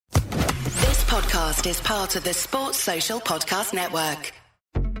podcast is part of the Sports Social Podcast Network.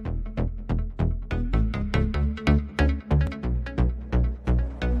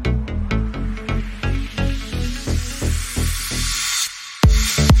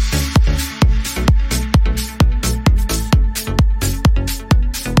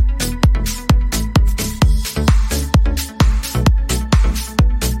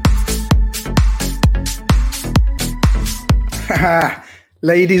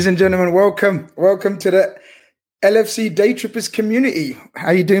 Ladies and gentlemen, welcome to the LFC Day Trippers community.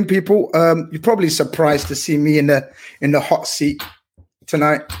 How you doing, people? You're probably surprised to see me in the hot seat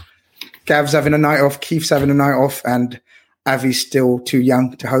tonight. Gav's having a night off, Keith's having a night off, and Avi's still too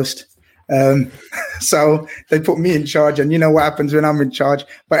young to host. So they put me in charge, and you know what happens when I'm in charge.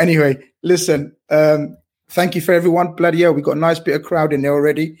 But anyway, listen, thank you for everyone. Bloody hell, we got a nice bit of crowd in there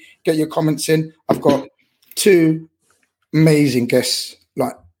already. Get your comments in. I've got two amazing guests.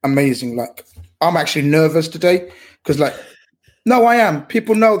 Amazing. I'm actually nervous today because no, I am.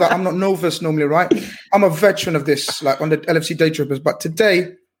 People know that I'm not nervous normally, right? I'm a veteran of this, on the LFC Day Trippers. But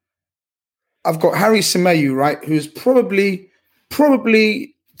today I've got Harry Symeou, right? Who's probably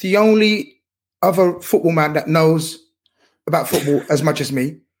the only other football man that knows about football as much as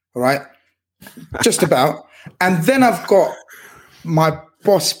me. All right. Just about. And then I've got my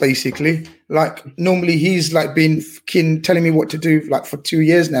boss, basically. Normally he's been telling me what to do for 2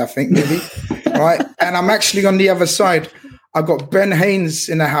 years now, I think, maybe. Right. And I'm actually on the other side. I've got Ben Haynes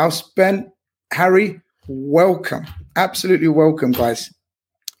in the house. Ben, Harry, welcome. Absolutely welcome, guys.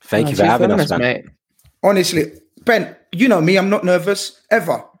 Thank you for having us, mate. Honestly, Ben, you know me, I'm not nervous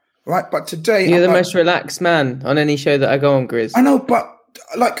ever. Right. But today you're the most relaxed man on any show that I go on, Grizz. I know, but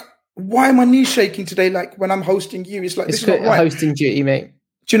why am I knee shaking today? When I'm hosting you, it's this is not right. Hosting duty, mate.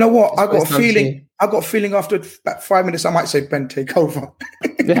 Do you know what? I got a feeling after about 5 minutes, I might say, Ben, take over.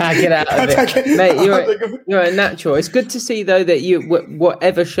 Get out of it. Mate, you're a natural. It's good to see, though, that you,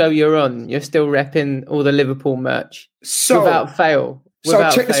 whatever show you're on, you're still repping all the Liverpool merch without fail.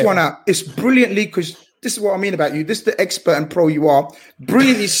 Check this one out. It's brilliantly, because this is what I mean about you. This is the expert and pro you are.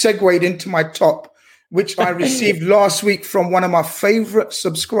 Brilliantly segued into my top, which I received last week from one of my favorite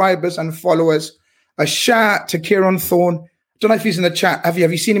subscribers and followers. A shout out to Kieran Thorne. Don't know if he's in the chat. Have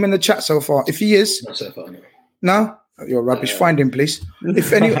you seen him in the chat so far? If he is, not so far. No? No? You're rubbish. Find him, please.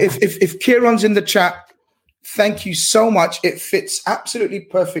 If Kieran's in the chat, thank you so much. It fits absolutely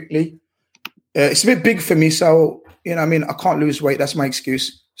perfectly. It's a bit big for me, so I can't lose weight. That's my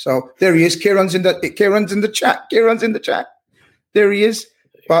excuse. So there he is. Kieran's in the chat. There he is.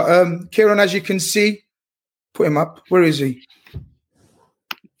 But Kieran, as you can see, put him up. Where is he?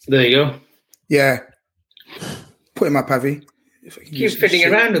 There you go. Yeah. Put him up, Avi. Keep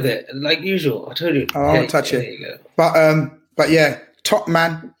fiddling around with it like usual. I told you. Oh, I won't touch it. You go. But yeah, top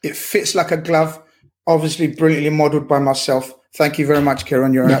man. It fits like a glove. Obviously, brilliantly modelled by myself. Thank you very much,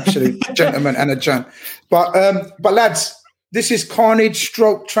 Kieran. You're an absolute gentleman and a gent. But lads, this is Carnage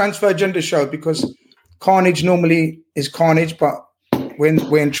 / Transfer Agenda show, because Carnage normally is Carnage, but when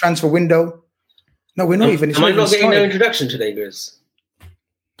we're in transfer window. No, we're not even. Am I not getting no introduction today, Grizz?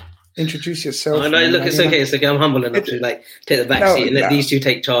 Introduce yourself. Oh, no, look, it's okay. It's okay. I'm humble enough to take the back seat and let these two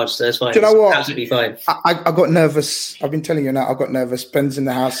take charge. So it's fine. Do you know what? Absolutely fine. I got nervous. I've been telling you now. I got nervous. Ben's in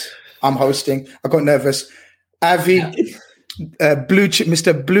the house. I'm hosting. I got nervous. Avi, Blue Chip,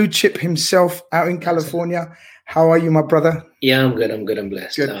 Mr. Blue Chip himself, out in California. How are you, my brother? Yeah, I'm good. I'm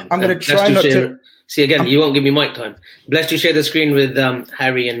blessed. Good. I'm going to try not to. See again. You won't give me mic time. Blessed to share the screen with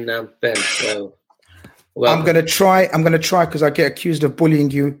Harry and Ben. So. Well, I'm going to try because I get accused of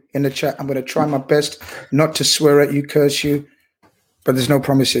bullying you in the chat. I'm going to try my best not to swear at you, curse you, but there's no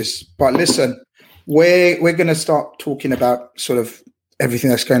promises. But listen, we're going to start talking about sort of everything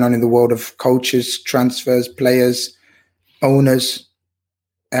that's going on in the world of coaches, transfers, players, owners.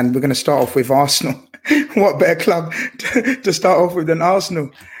 And we're going to start off with Arsenal. What better club to start off with than Arsenal?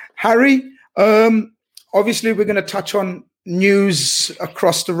 Harry, obviously we're going to touch on news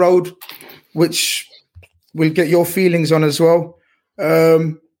across the road, which we'll get your feelings on as well.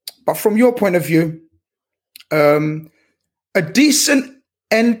 But from your point of view, a decent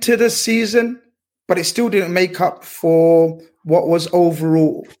end to the season, but it still didn't make up for what was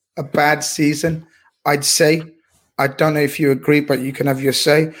overall a bad season, I'd say. I don't know if you agree, but you can have your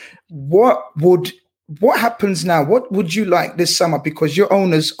say. What happens now? What would you like this summer? Because your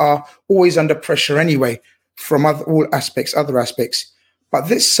owners are always under pressure anyway from other aspects. But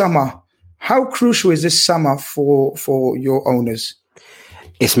this summer, how crucial is this summer for your owners?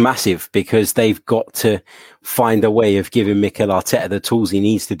 It's massive, because they've got to find a way of giving Mikel Arteta the tools he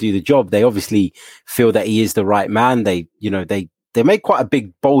needs to do the job. They obviously feel that he is the right man. They they made quite a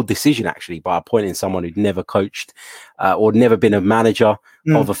big, bold decision, actually, by appointing someone who'd never coached or never been a manager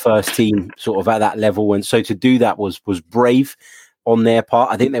of a first team sort of at that level. And so to do that was brave on their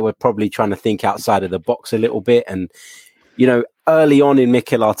part. I think they were probably trying to think outside of the box a little bit. And, you know, early on in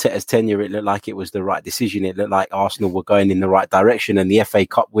Mikel Arteta's tenure, it looked like it was the right decision. It looked like Arsenal were going in the right direction. And the FA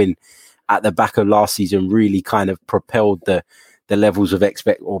Cup win at the back of last season really kind of propelled the levels of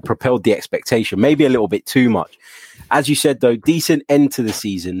propelled the expectation, maybe a little bit too much. As you said, though, decent end to the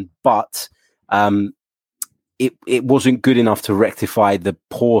season, but it wasn't good enough to rectify the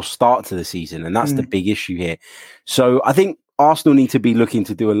poor start to the season. And that's the big issue here. So I think Arsenal need to be looking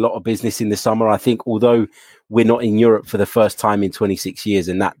to do a lot of business in the summer. I think although we're not in Europe for the first time in 26 years,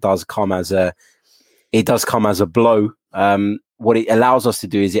 and that does come as a blow. What it allows us to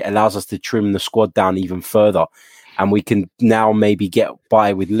do is it allows us to trim the squad down even further. And we can now maybe get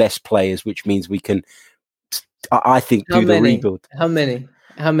by with less players, which means we can, I think, the rebuild. How many?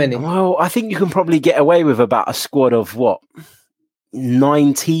 Well, I think you can probably get away with about a squad of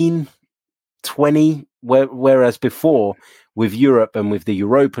 19, 20, whereas before with Europe and with the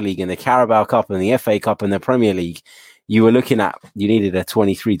Europa League and the Carabao Cup and the FA Cup and the Premier League, you needed a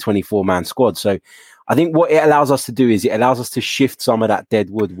 23, 24 man squad. So I think what it allows us to do is it allows us to shift some of that dead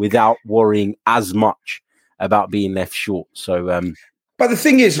wood without worrying as much about being left short. So, but the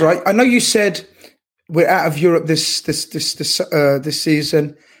thing is, right? I know you said we're out of Europe this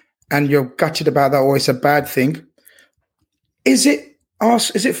season, and you're gutted about that, or it's a bad thing. Is it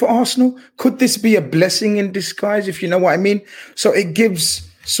for Arsenal? Could this be a blessing in disguise, if you know what I mean? So it gives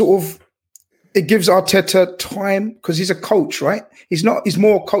Arteta time, because he's a coach, right? He's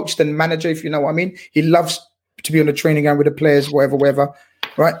more coach than manager, if you know what I mean. He loves to be on the training ground with the players, whatever.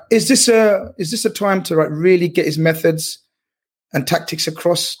 Right? Is this a time to really get his methods and tactics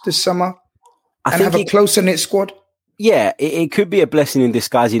across this summer and have a closer knit squad? Yeah, it could be a blessing in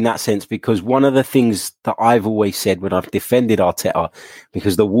disguise in that sense, because one of the things that I've always said when I've defended Arteta,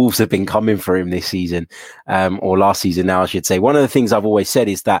 because the Wolves have been coming for him this season, or last season now, I should say. One of the things I've always said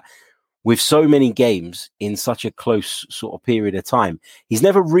is that with so many games in such a close sort of period of time, he's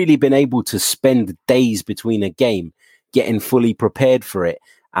never really been able to spend days between a game getting fully prepared for it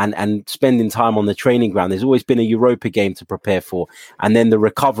and spending time on the training ground. There's always been a Europa game to prepare for, and then the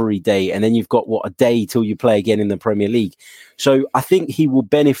recovery day, and then you've got a day till you play again in the Premier League. So I think he will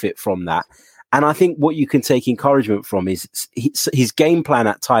benefit from that. And I think what you can take encouragement from is his game plan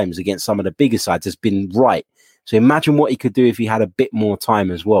at times against some of the bigger sides has been right. So imagine what he could do if he had a bit more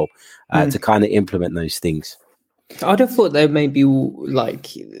time as well to kind of implement those things. I'd have thought there may be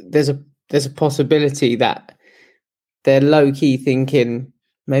there's a possibility that they're low-key thinking,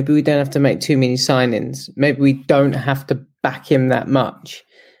 maybe we don't have to make too many signings. Maybe we don't have to back him that much.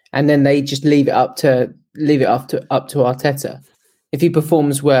 And then they just leave it up to Arteta. If he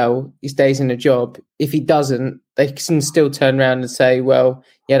performs well, he stays in a job. If he doesn't, they can still turn around and say, well,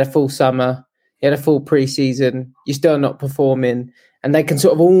 you had a full summer, you had a full pre-season, you're still not performing. And they can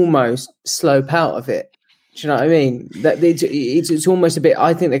sort of almost slope out of it. Do you know what I mean? That it's almost a bit,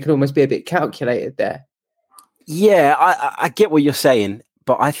 I think they could almost be a bit calculated there. Yeah, I get what you're saying,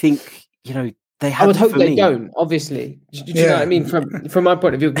 but I think, they have. I would hope they don't, obviously. Do you know what I mean? From my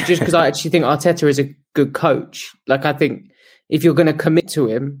point of view, just because I actually think Arteta is a good coach. Like, I think if you're going to commit to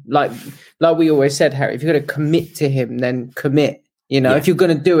him, like we always said, Harry, if you're going to commit to him, then commit. If you're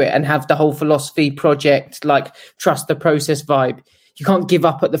going to do it and have the whole philosophy project, like trust the process vibe, you can't give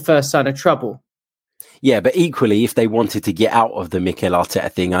up at the first sign of trouble. Yeah, but equally, if they wanted to get out of the Mikel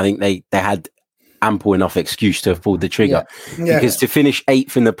Arteta thing, I think they had ample enough excuse to have pulled the trigger. Yeah. Because to finish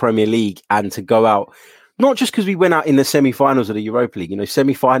 8th in the Premier League and to go out, not just because we went out in the semi-finals of the Europa League,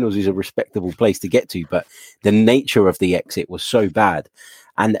 semi-finals is a respectable place to get to, but the nature of the exit was so bad.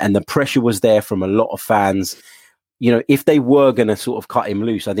 And the pressure was there from a lot of fans. If they were going to sort of cut him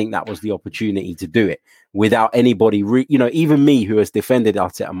loose, I think that was the opportunity to do it without anybody, even me who has defended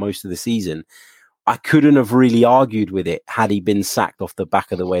Arteta most of the season, I couldn't have really argued with it had he been sacked off the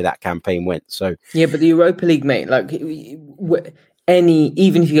back of the way that campaign went. So yeah, but the Europa League, mate,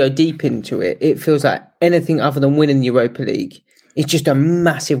 even if you go deep into it, it feels like anything other than winning the Europa League is just a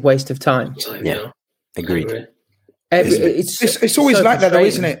massive waste of time. Yeah, agreed. It's always so like that, though,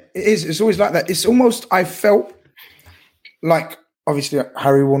 isn't it? It is. It's always like that. It's almost, I felt like, obviously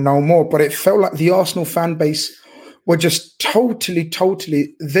Harry will know more, but it felt like the Arsenal fan base were just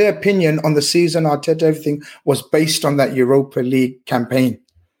totally, their opinion on the season, Arteta, everything was based on that Europa League campaign.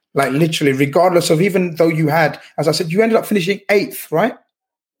 Like literally, regardless of, even though you had, as I said, you ended up finishing 8th, right?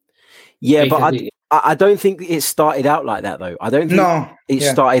 Yeah, but I don't think it started out like that, though. I don't think it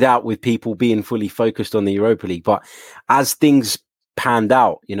started out with people being fully focused on the Europa League. But as things panned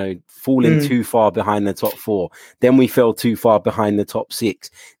out, falling too far behind the top 4, then we fell too far behind the top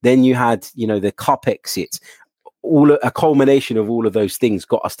 6. Then you had, the cup exits. A culmination of all of those things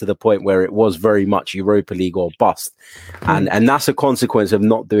got us to the point where it was very much Europa League or bust. And that's a consequence of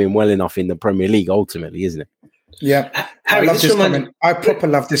not doing well enough in the Premier League, ultimately, isn't it? Yeah, Harry, I love this comment. I proper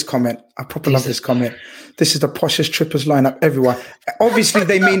love this comment. This is the poshest trippers lineup everywhere. Obviously,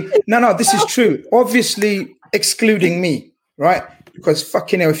 they mean no. This is true. Obviously, excluding me, right? Because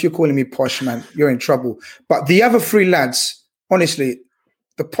fucking hell, if you're calling me posh, man, you're in trouble. But the other 3 lads, honestly,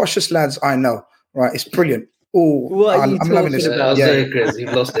 the poshest lads I know, right? It's brilliant. Oh, I'm loving this. Yeah, Chris,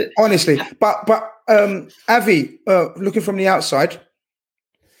 you've lost it. Honestly, but Avi, looking from the outside,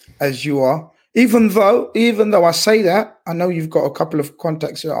 as you are. Even though I say that, I know you've got a couple of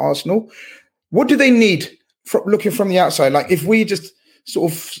contacts at Arsenal. What do they need looking from the outside? Like if we just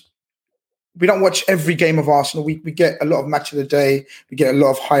we don't watch every game of Arsenal. We get a lot of match of the day. We get a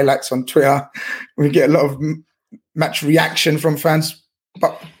lot of highlights on Twitter. We get a lot of match reaction from fans.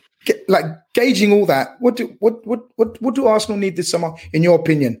 But gauging all that, what do Arsenal need this summer, in your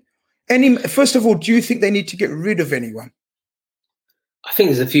opinion? First of all, do you think they need to get rid of anyone? I think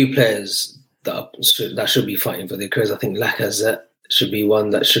there's a few players that should be fighting for their careers. I think Lacazette should be one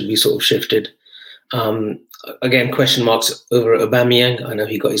that should be sort of shifted. Again, question marks over Aubameyang. I know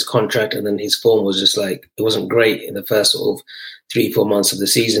he got his contract and then his form was just it wasn't great in the first sort of 3-4 months of the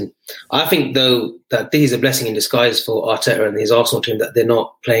season. I think, though, that this is a blessing in disguise for Arteta and his Arsenal team that they're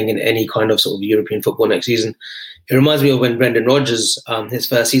not playing in any kind of sort of European football next season. It reminds me of when Brendan Rodgers, his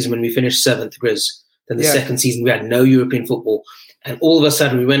first season when we finished 7th, Grizz. Then the second season we had no European football. And all of a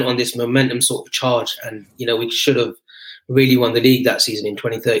sudden, we went on this momentum sort of charge. And, we should have really won the league that season in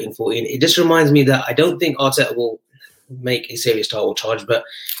 2013-14. It just reminds me that I don't think Arteta will make a serious title charge, but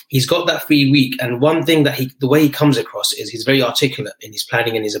he's got that free week. And one thing that the way he comes across is he's very articulate in his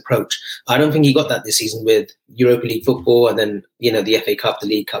planning and his approach. I don't think he got that this season with Europa League football and then, the FA Cup, the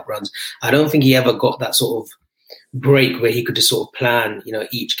League Cup runs. I don't think he ever got that sort of break where he could just sort of plan,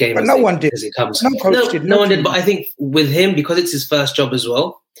 each game but one did. As it comes. No one did. But I think with him, because it's his first job as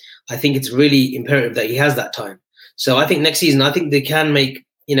well, I think it's really imperative that he has that time. So I think next season, I think they can make,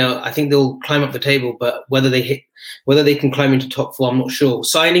 I think they'll climb up the table, but whether they can climb into top 4, I'm not sure.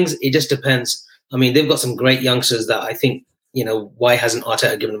 Signings, it just depends. I mean, they've got some great youngsters that I think, why hasn't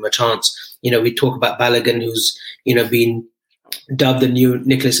Arteta given them a chance? We talk about Balogun, who's, been dubbed the new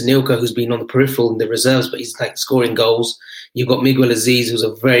Nicholas Anelka, who's been on the peripheral in the reserves, but he's scoring goals. You've got Miguel Aziz, who's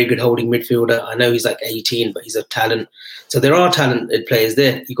a very good holding midfielder. I know he's 18, but he's a talent. So there are talented players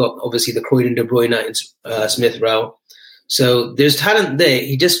there. You've got obviously the Croydon De Bruyne and Smith Rowe. So there's talent there.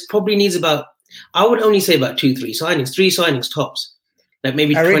 He just probably needs I would only say about 2-3 signings, 3 signings tops.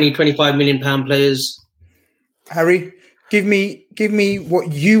 Maybe Harry, 20-25 million pound players. Harry, give me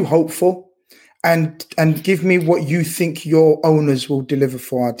what you hope for. And give me what you think your owners will deliver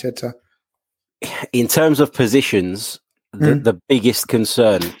for Arteta. In terms of positions, the biggest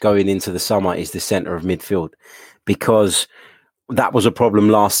concern going into the summer is the centre of midfield, because that was a problem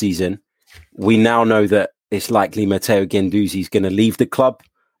last season. We now know that it's likely Matteo Guendouzi is going to leave the club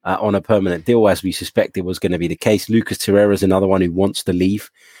on a permanent deal, as we suspected was going to be the case. Lucas Torreira is another one who wants to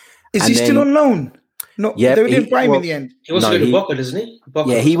leave. Is he still on loan? No, they didn't buy him in the end. He wants to go to Boca, doesn't he? Boca.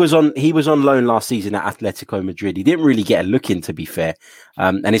 Yeah, he was on loan last season at Atletico Madrid. He didn't really get a look in, to be fair.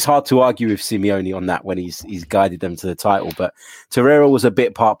 And it's hard to argue with Simeone on that when he's guided them to the title. But Torreira was a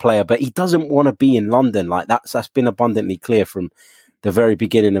bit part player, but he doesn't want to be in London. That's been abundantly clear from the very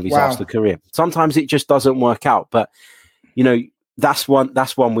beginning of his Arsenal career. Sometimes it just doesn't work out. But that's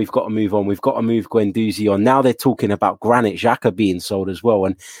one we've got to move on. We've got to move Guendouzi on. Now they're talking about Granit Xhaka being sold as well.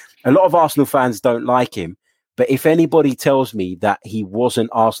 And a lot of Arsenal fans don't like him. But if anybody tells me that he wasn't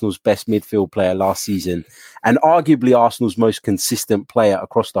Arsenal's best midfield player last season, and arguably Arsenal's most consistent player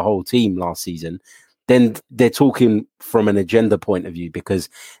across the whole team last season, then they're talking from an agenda point of view, because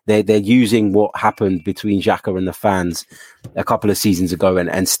they're using what happened between Xhaka and the fans a couple of seasons ago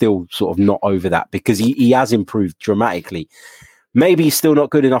and still sort of not over that, because he has improved dramatically. Maybe he's still not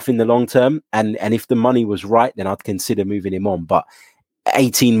good enough in the long term. And if the money was right, then I'd consider moving him on. But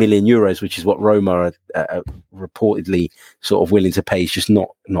 18 million euros, which is what Roma are reportedly sort of willing to pay, is just not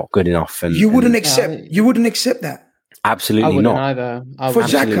good enough. And you wouldn't accept that. Absolutely not. Either. For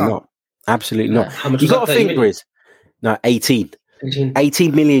Xhaka. Absolutely not. How much You was got that, to think, 30 Grizz. No,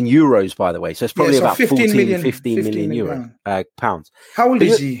 18 million euros, by the way. So it's probably about 15 million euro pounds. How old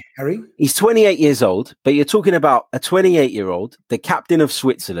is he, Harry? He's 28 years old, but you're talking about a 28-year-old, the captain of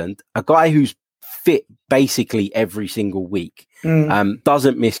Switzerland, a guy who's fit basically every single week,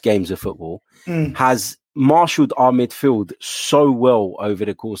 doesn't miss games of football, has marshaled our midfield so well over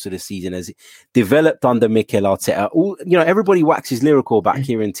the course of the season, has developed under Mikel Arteta. Everybody waxes lyrical about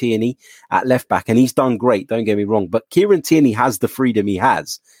Kieran Tierney at left back, and he's done great, don't get me wrong, but Kieran Tierney has the freedom he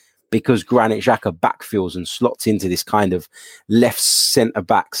has because Granit Xhaka backfills and slots into this kind of left centre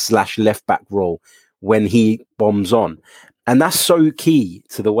back / left back role when he bombs on. And that's so key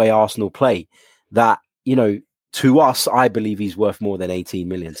to the way Arsenal play that, to us, I believe he's worth more than 18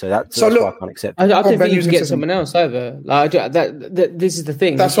 million. So that's why I can't accept it. I don't think you can get someone else either. Like, this is the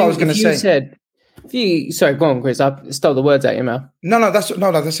thing. That's what I was going to say. Sorry, go on, Chris. I stole the words out of your mouth. No,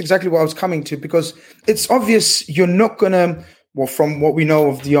 that's exactly what I was coming to, because it's obvious you're not going to, from what we know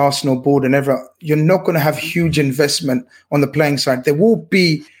of the Arsenal board and everything, you're not going to have huge investment on the playing side. There will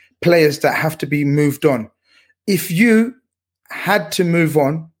be players that have to be moved on. If you had to move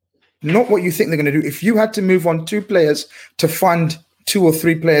on, not what you think they're going to do, if you had to move on 2 players to fund 2 or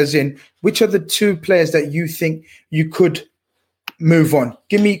 3 players in, which are the 2 players that you think you could move on?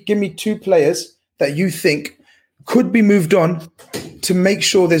 Give me 2 players that you think could be moved on to make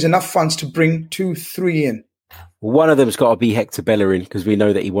sure there's enough funds to bring 2, 3 in. One of them's got to be Hector Bellerin, because we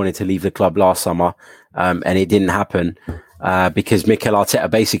know that he wanted to leave the club last summer, and it didn't happen because Mikel Arteta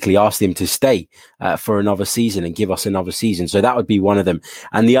basically asked him to stay for another season and give us another season. So that would be one of them.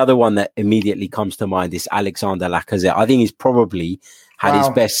 And the other one that immediately comes to mind is Alexander Lacazette. I think he's probably had his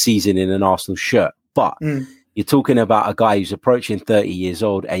best season in an Arsenal shirt. But you're talking about a guy who's approaching 30 years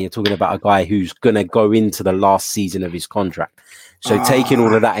old, and you're talking about a guy who's going to go into the last season of his contract. So taking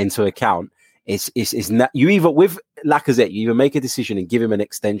all of that into account, it's not, you either with Lacazette, you either make a decision and give him an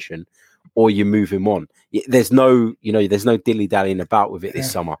extension, or you move him on. There's no dilly dallying about with it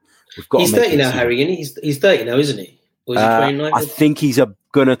this summer. We've got. He's 30 now, Harry. Isn't he? He's 30 now, isn't he? Or is he 29? I think he's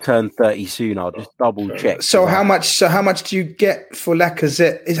gonna turn 30 soon. I'll just double check. So how much do you get for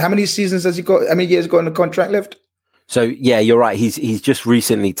Lacazette? How many seasons has he got? How many years got on the contract left? So yeah, you're right. He's just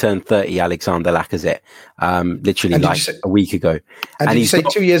recently turned 30, Alexander Lacazette. Literally a week ago. And did you say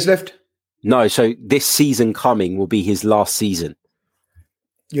 2 years left? No, so this season coming will be his last season.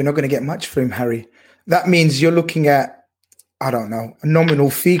 You're not going to get much for him, Harry. That means you're looking at, I don't know, a nominal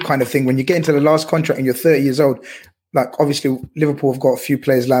fee kind of thing. When you get into the last contract and you're 30 years old, like obviously Liverpool have got a few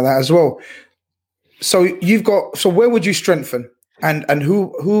players like that as well. So where would you strengthen? And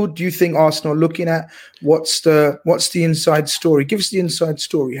who do you think Arsenal are looking at? What's the inside story? Give us the inside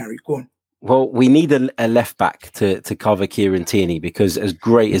story, Harry. Go on. Well, we need a left back to cover Kieran Tierney, because as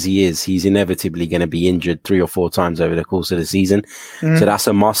great as he is, he's inevitably going to be injured 3 or 4 times over the course of the season. So that's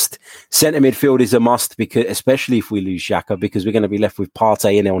a must. Centre midfield is a must, because especially if we lose Xhaka, because we're going to be left with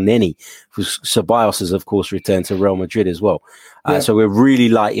Partey and El Neni. Ceballos has, of course, returned to Real Madrid as well. So we're really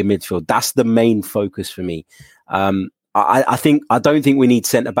light in midfield. That's the main focus for me. I don't think we need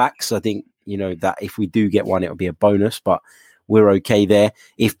centre backs. I think, that if we do get one, it'll be a bonus, but we're okay there.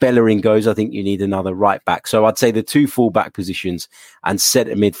 If Bellerin goes, I think you need another right back. So I'd say the 2 full-back positions and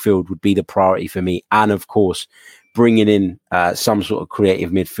centre midfield would be the priority for me. And of course, bringing in some sort of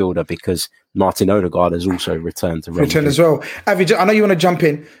creative midfielder, because Martin Odegaard has also returned to return as well. Avi, I know you want to jump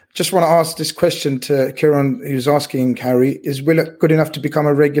in. Just want to ask this question to Kieran, who's asking Harry: is Willock good enough to become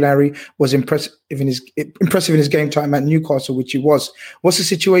a regular? Harry was impressive in his game time at Newcastle, which he was. What's the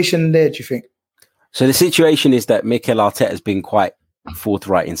situation there, do you think? So the situation is that Mikel Arteta has been quite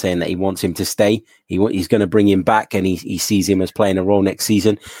forthright in saying that he wants him to stay. He's going to bring him back, and he sees him as playing a role next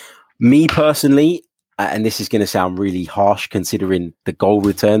season. Me personally, and this is going to sound really harsh considering the goal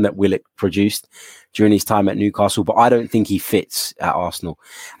return that Willock produced during his time at Newcastle, but I don't think he fits at Arsenal.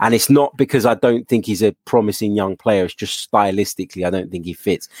 And it's not because I don't think he's a promising young player. It's just stylistically, I don't think he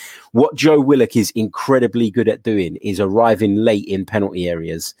fits. What Joe Willock is incredibly good at doing is arriving late in penalty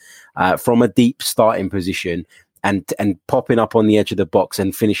areas from a deep starting position and popping up on the edge of the box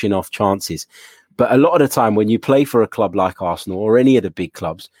and finishing off chances. But a lot of the time when you play for a club like Arsenal or any of the big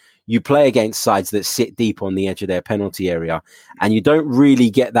clubs, you play against sides that sit deep on the edge of their penalty area, and you don't really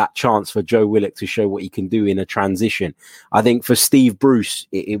get that chance for Joe Willock to show what he can do in a transition. I think for Steve Bruce,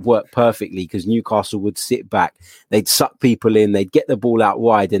 it worked perfectly because Newcastle would sit back, they'd suck people in, they'd get the ball out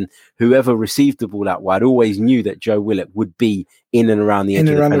wide, and whoever received the ball out wide always knew that Joe Willock would be in and around the edge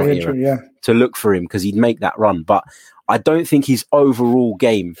of the penalty area to look for him, because he'd make that run. But I don't think his overall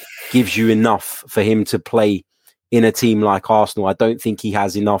game gives you enough for him to play in a team like Arsenal. I don't think he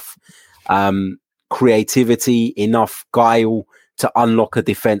has enough creativity, enough guile to unlock a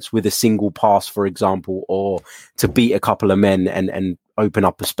defense with a single pass, for example, or to beat a couple of men and open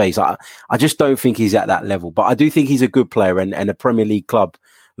up a space. I just don't think he's at that level. But I do think he's a good player, and a Premier League club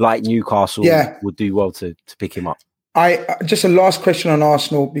like Newcastle would do well to pick him up. Just a last question on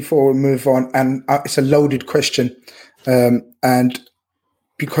Arsenal before we move on, and it's a loaded question, and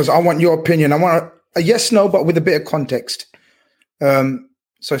because I want your opinion, I want a yes, no, but with a bit of context. So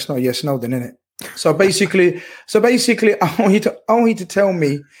it's not a yes, no, then, isn't it? So basically, I want you to tell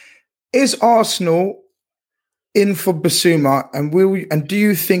me: is Arsenal in for Bissouma, and do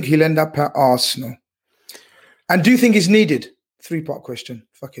you think he'll end up at Arsenal? And do you think he's needed? 3-part question.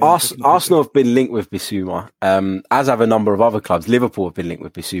 Arsenal have been linked with Bissouma, as have a number of other clubs. Liverpool have been linked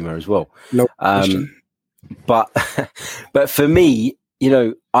with Bissouma as well. No but for me,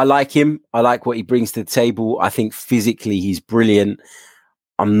 I like him. I like what he brings to the table. I think physically he's brilliant.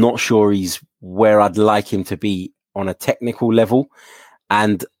 I'm not sure he's where I'd like him to be on a technical level.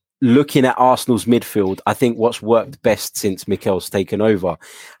 And looking at Arsenal's midfield, I think what's worked best since Mikel's taken over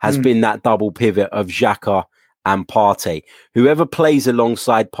has been that double pivot of Xhaka and Partey. Whoever plays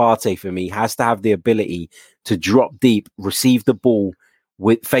alongside Partey for me has to have the ability to drop deep, receive the ball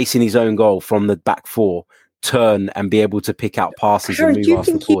with facing his own goal from the back four, turn and be able to pick out passes and move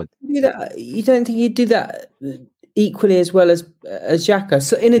Arsenal forward. You don't think he'd do that equally as well as Xhaka?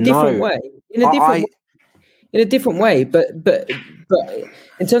 So in a different way. In a different way, but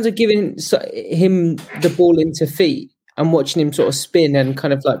in terms of giving him the ball into feet and watching him sort of spin and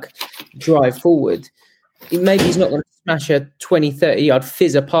kind of like drive forward, maybe he's not going to smash a 20, 30-yard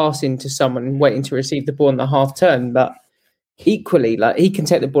fizzer pass into someone waiting to receive the ball on the half turn, but equally, like he can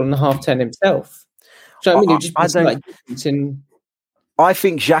take the ball on the half turn himself. So I mean, I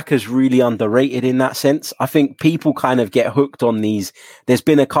think Xhaka's really underrated in that sense. I think people kind of get hooked on these. There's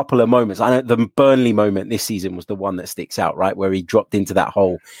been a couple of moments. I know the Burnley moment this season was the one that sticks out, right? Where he dropped into that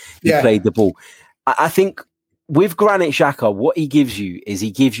hole. He played the ball. I think with Granit Xhaka, what he gives you is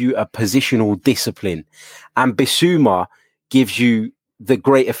he gives you a positional discipline, and Bissouma gives you the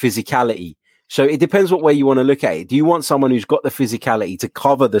greater physicality. So it depends what way you want to look at it. Do you want someone who's got the physicality to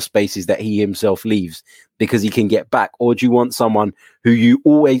cover the spaces that he himself leaves because he can get back? Or do you want someone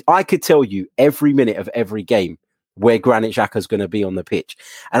who I could tell you every minute of every game where Granit Xhaka is going to be on the pitch.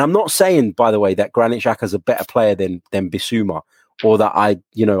 And I'm not saying, by the way, that Granit Xhaka is a better player than Bissouma, or that I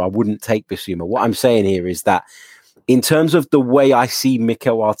wouldn't take Bissouma. What I'm saying here is that in terms of the way I see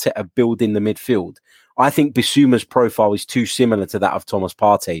Mikel Arteta building the midfield, I think Bissouma's profile is too similar to that of Thomas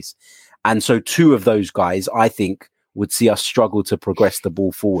Partey's. And so two of those guys, I think, would see us struggle to progress the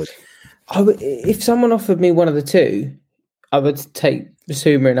ball forward. If someone offered me one of the two, I would take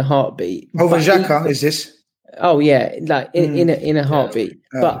Bissouma in a heartbeat. Over Xhaka, is this? Oh, yeah, like in a heartbeat.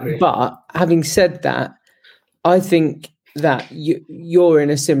 But having said that, I think that you're in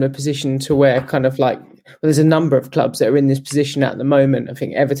a similar position to where kind of like, there's a number of clubs that are in this position at the moment. I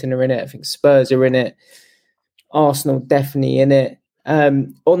think Everton are in it. I think Spurs are in it. Arsenal definitely in it.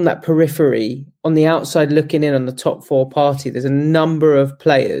 On that periphery, on the outside looking in on the top four party, there's a number of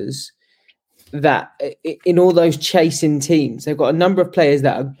players that in all those chasing teams, they've got a number of players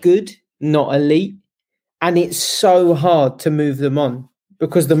that are good, not elite. And it's so hard to move them on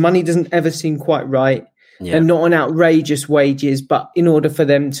because the money doesn't ever seem quite right. Yeah. They're not on outrageous wages, but in order for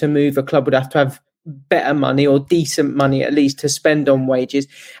them to move, a club would have to have better money or decent money at least to spend on wages.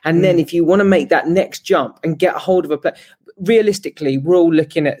 And then if you want to make that next jump and get a hold of a player, realistically, we're all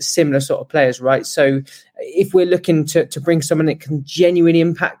looking at similar sort of players, right? So if we're looking to bring someone that can genuinely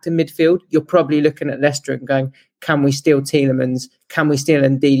impact the midfield, you're probably looking at Leicester and going, can we steal Tielemans? Can we steal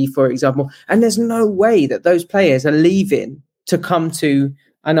Ndidi, for example? And there's no way that those players are leaving to come to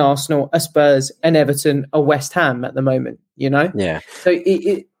an Arsenal, a Spurs, an Everton, a West Ham at the moment, Yeah. So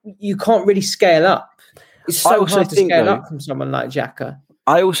you can't really scale up. It's so hard to scale up from someone like Xhaka.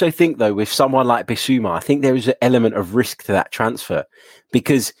 I also think, though, with someone like Bissouma, I think there is an element of risk to that transfer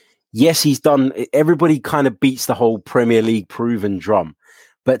because, yes, everybody kind of beats the whole Premier League proven drum.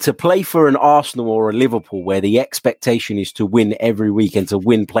 But to play for an Arsenal or a Liverpool where the expectation is to win every week and to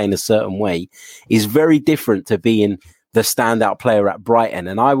win playing a certain way is very different to being the standout player at Brighton.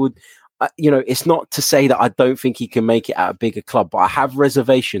 And I would, it's not to say that I don't think he can make it at a bigger club, but I have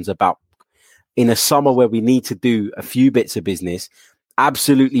reservations about in a summer where we need to do a few bits of business,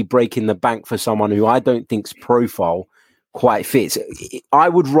 absolutely breaking the bank for someone who I don't think's profile quite fits. I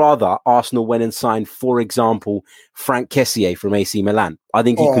would rather Arsenal went and signed, for example, Frank Kessié from AC Milan. I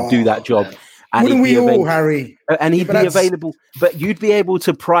think he could do that job. And wouldn't we all, Harry? And he'd be available. But you'd be able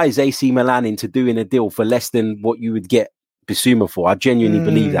to prize AC Milan into doing a deal for less than what you would get Bissouma for. I genuinely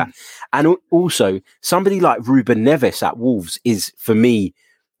believe that. And also, somebody like Ruben Neves at Wolves is, for me,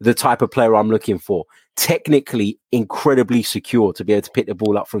 the type of player I'm looking for. Technically incredibly secure to be able to pick the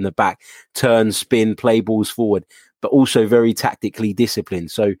ball up from the back, turn, spin, play balls forward, but also very tactically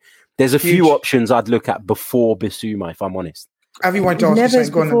disciplined. So there's a few options I'd look at before Bissouma, if I'm honest. Have you wanted to ask you Neves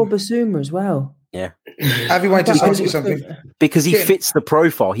something? before Bissouma as well. Yeah. Have you wanted to ask you something? Because he fits the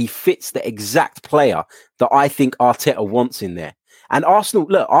profile. He fits the exact player that I think Arteta wants in there. And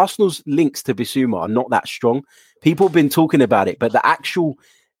Arsenal's links to Bissouma are not that strong. People have been talking about it, but the actual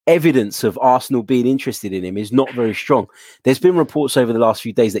evidence of Arsenal being interested in him is not very strong. There's been reports over the last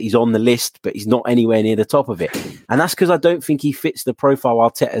few days that he's on the list, but he's not anywhere near the top of it. And that's because I don't think he fits the profile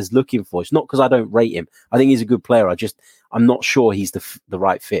Arteta is looking for. It's not because I don't rate him. I think he's a good player. I'm not sure he's the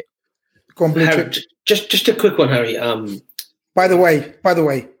right fit. Harry, just a quick one, Harry. By the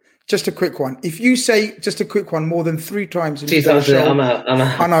way, just a quick one. If you say just a quick one more than 3 times in the show, I'm out.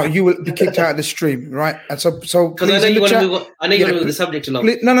 I know you will be kicked out of the stream, right? And so because I know you want to move. I know you want to move the subject along.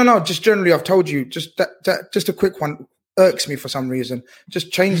 No. Just generally, I've told you. Just that. Just a quick one irks me for some reason.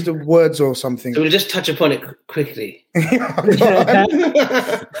 Just change the words or something. So we'll just touch upon it quickly.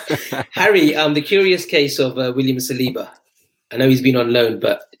 Harry, the curious case of William Saliba. I know he's been on loan,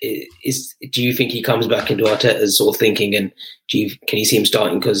 but do you think he comes back into Arteta's sort of thinking, and can you see him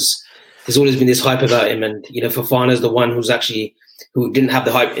starting? Because there's always been this hype about him, and Fofana's the one who didn't have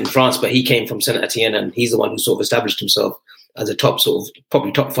the hype in France, but he came from Saint Etienne, and he's the one who sort of established himself as a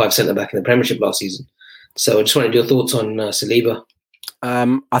probably top 5 centre back in the Premiership last season. So I just wanted your thoughts on Saliba.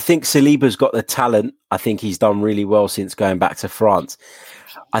 I think Saliba's got the talent. I think he's done really well since going back to France.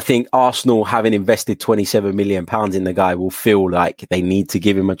 I think Arsenal, having invested £27 million in the guy, will feel like they need to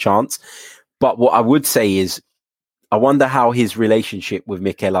give him a chance. But what I would say is, I wonder how his relationship with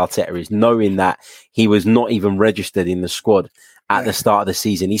Mikel Arteta is, knowing that he was not even registered in the squad at the start of the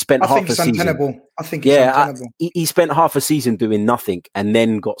season. He spent half a season. I think it's untenable. He spent half a season doing nothing and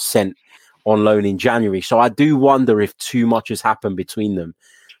then got sent on loan in January. So I do wonder if too much has happened between them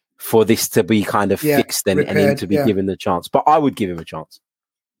for this to be kind of fixed and him to be given the chance. But I would give him a chance.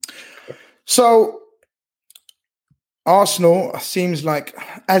 So Arsenal seems like,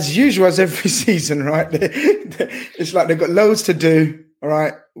 as usual, as every season, right? It's like they've got loads to do. All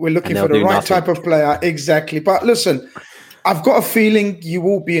right, we're looking for the right type of player, exactly. But listen, I've got a feeling you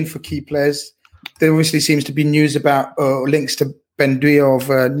will be in for key players. There obviously seems to be news about links to Buendia of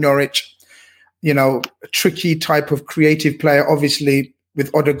Norwich. A tricky type of creative player. Obviously,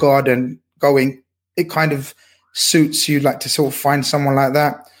 with Odegaard and going, it kind of suits you, like to sort of find someone like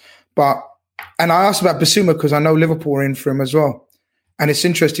that. And I asked about Bissouma because I know Liverpool are in for him as well. And it's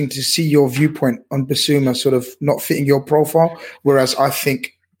interesting to see your viewpoint on Bissouma sort of not fitting your profile, whereas I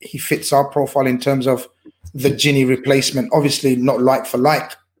think he fits our profile in terms of the Gini replacement. Obviously, not like for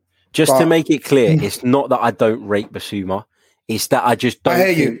like. Just to make it clear, it's not that I don't rate Bissouma. It's that I just don't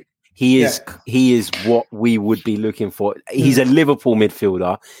think he is what we would be looking for. He's a Liverpool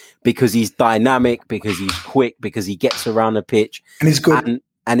midfielder because he's dynamic, because he's quick, because he gets around the pitch. And he's good.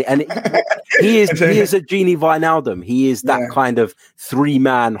 And he is a Gini Wijnaldum. He is that kind of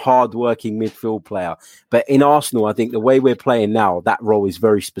 3-man, hard-working midfield player. But in Arsenal, I think the way we're playing now, that role is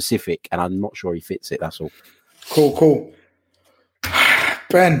very specific, and I'm not sure he fits it. That's all. Cool.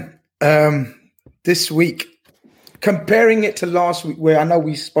 Ben, this week, comparing it to last week, where I know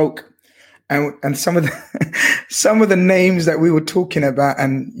we spoke, and some of the names that we were talking about,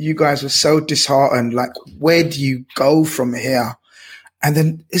 and you guys were so disheartened. Like, where do you go from here? And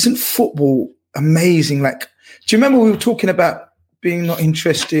then, isn't football amazing? Like, do you remember we were talking about being not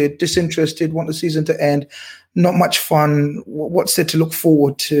interested, disinterested, want the season to end, not much fun? What's there to look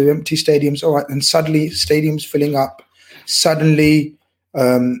forward to? Empty stadiums, all right. And suddenly, stadiums filling up. Suddenly,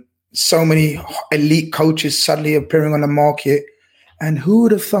 so many elite coaches suddenly appearing on the market. And who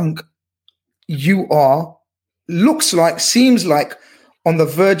would have thunk you are, seems like, on the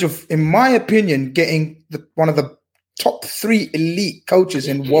verge of, in my opinion, getting one of the top 3 elite coaches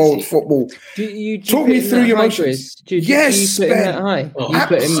in world football. Talk me through your emotions. Yes, you put him that high. Oh,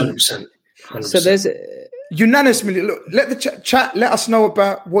 100%. So there's unanimously. Look, let the chat let us know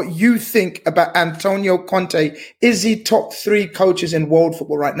about what you think about Antonio Conte. Is he top 3 coaches in world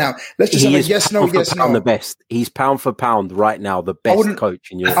football right now? Let's just have a yes, no. The best. He's pound for pound right now the best coach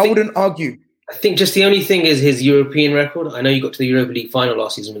in Europe. I wouldn't argue. I think just the only thing is his European record. I know you got to the Europa League final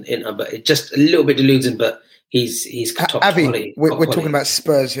last season with Inter, but it just a little bit deludes him. But he's top Abby, quality. We're talking about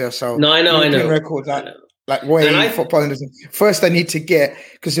Spurs here, so no, I know. Records like way football. First, they need to get,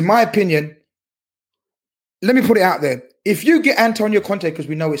 because in my opinion, let me put it out there. If you get Antonio Conte, because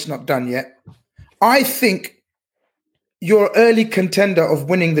we know it's not done yet, I think you're an early contender of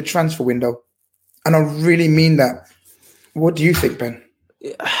winning the transfer window, and I really mean that. What do you think, Ben?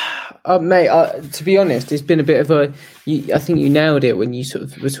 Mate, to be honest, it's been a bit of I think you nailed it when you sort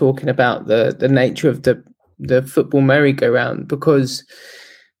of were talking about the nature of the the football merry-go-round, because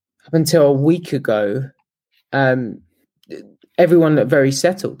up until a week ago, everyone looked very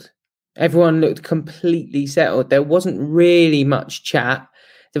settled. Everyone looked completely settled. There wasn't really much chat.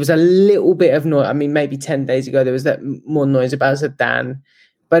 There was a little bit of noise. I mean, maybe 10 days ago, there was that more noise about Zidane,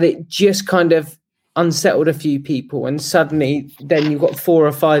 but it just kind of unsettled a few people. And suddenly then you've got 4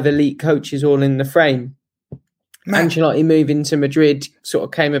 or 5 elite coaches all in the frame. Ancelotti moving to Madrid sort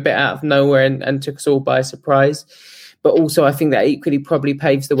of came a bit out of nowhere and took us all by surprise. But also I think that equally probably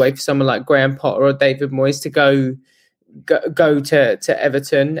paves the way for someone like Graham Potter or David Moyes to go to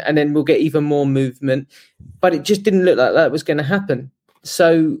Everton, and then we'll get even more movement. But it just didn't look like that was going to happen.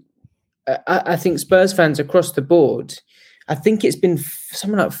 So I think Spurs fans across the board, I think it's been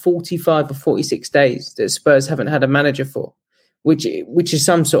something like 45 or 46 days that Spurs haven't had a manager for, which is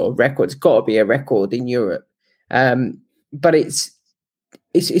some sort of record. It's got to be a record in Europe. But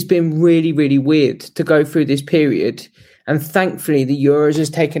it's been really, really weird to go through this period. And thankfully the Euros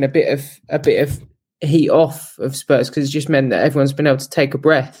has taken a bit of heat off of Spurs, because it's just meant that everyone's been able to take a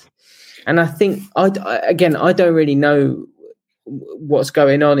breath. And I think I don't really know what's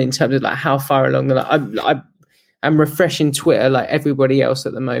going on in terms of like how far along the line. I'm refreshing Twitter like everybody else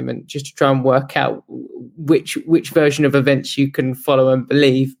at the moment, just to try and work out which version of events you can follow and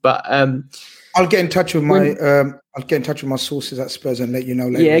believe. But I'll get in touch with my sources at Spurs and let you know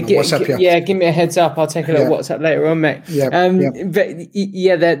later. Give me a heads up. I'll take a look at WhatsApp later on, mate.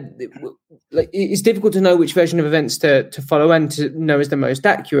 But it's difficult to know which version of events to follow and to know is the most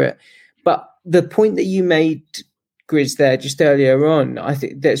accurate. But the point that you made, Grizz, there just earlier on, I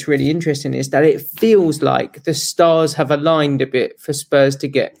think that's really interesting, is that it feels like the stars have aligned a bit for Spurs to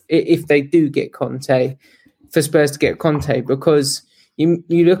get, if they do get Conte, because you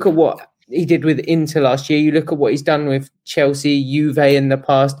look at what he did with Inter last year, you look at what he's done with Chelsea, Juve in the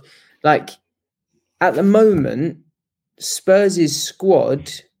past. Like, at the moment, Spurs' squad,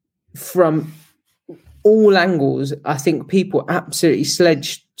 from all angles, I think people absolutely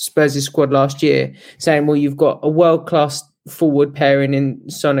sledged Spurs' squad last year, saying, well, you've got a world-class forward pairing in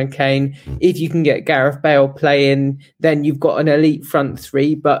Son and Kane. If you can get Gareth Bale playing, then you've got an elite front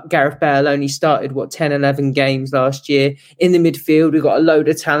three. But Gareth Bale only started 10, 11 games last year. In the midfield, we've got a load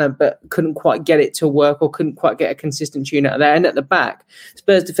of talent, but couldn't quite get it to work, or couldn't quite get a consistent tune out of there. And at the back,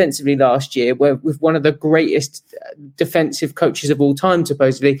 Spurs defensively last year, were with one of the greatest defensive coaches of all time,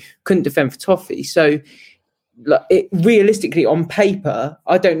 supposedly, couldn't defend for toffee. So realistically, on paper,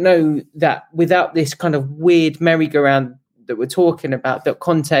 I don't know that without this kind of weird merry-go-round that we're talking about, that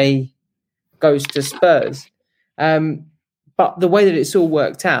Conte goes to Spurs. But the way that it's all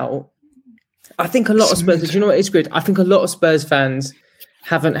worked out, I think a lot of Spurs, do you know what is good? I think a lot of Spurs fans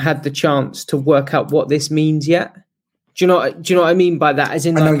haven't had the chance to work out what this means yet. Do you know what I mean by that? As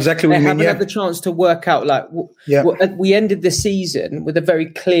in, I know exactly what you mean. They haven't had the chance to work out. We ended the season with a very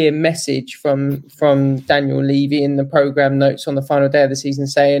clear message from Daniel Levy in the programme notes on the final day of the season,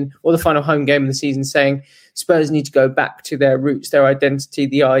 saying, or the final home game of the season, saying Spurs need to go back to their roots, their identity,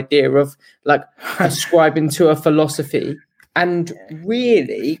 the idea of like ascribing to a philosophy. And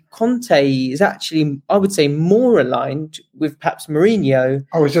really, Conte is actually, I would say, more aligned with perhaps Mourinho.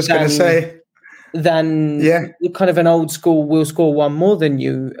 I was just going to say. Than kind of an old school, we'll score one more than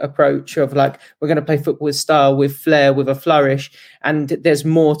you approach of like, we're going to play football with style, with flair, with a flourish. And there's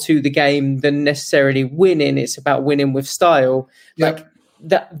more to the game than necessarily winning. It's about winning with style. Like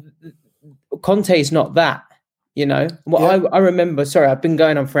that, Conte is not that, you know. Well, I remember, sorry, I've been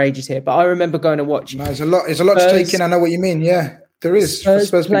going on for ages here, but I remember going to watch. No, there's a lot to take in. I know what you mean. Yeah, there is. Spurs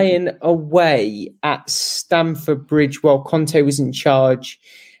playing away at Stamford Bridge while Conte was in charge.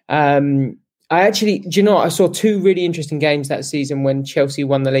 I actually, do you know what? I saw 2 really interesting games that season when Chelsea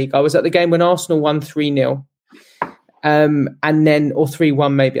won the league. I was at the game when Arsenal won 3-0. And then, or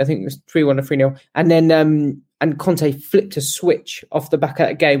 3-1 maybe. I think it was 3-1 or 3-0. And then, and Conte flipped a switch off the back of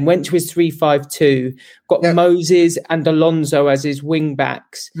that game, went to his 3-5-2, got Moses and Alonso as his wing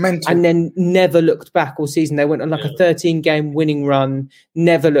backs, and then never looked back all season. They went on like a 13-game winning run,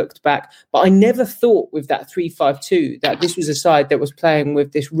 never looked back. But I never thought with that 3-5-2 that this was a side that was playing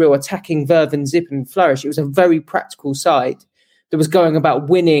with this real attacking verve and zip and flourish. It was a very practical side that was going about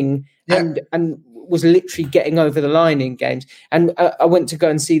winning and was literally getting over the line in games. And I went to go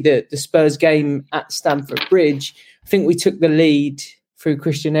and see the Spurs game at Stamford Bridge. I think we took the lead through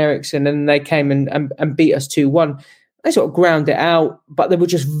Christian Eriksen, and they came and beat us 2-1. They sort of ground it out, but they were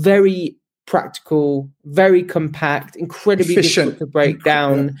just very practical, very compact, incredibly difficult to break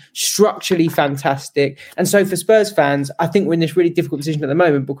down, structurally fantastic. And so for Spurs fans, I think we're in this really difficult position at the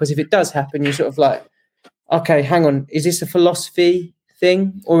moment, because if it does happen, you're sort of like, okay, hang on, is this a philosophy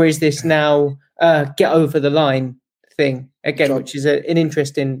thing, or is this now get over the line thing again, which is an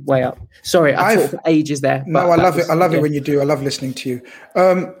interesting way up. Sorry, I talked for ages there. No, I love it. I love it when you do. I love listening to you.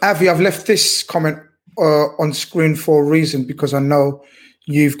 Avi, I've left this comment on screen for a reason, because I know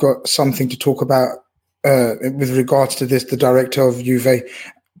you've got something to talk about with regards to this, the director of Juve.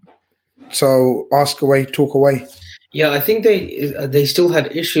 So ask away, talk away. Yeah, I think they still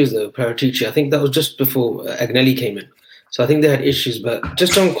had issues though, Paratici. I think that was just before Agnelli came in. So I think they had issues. But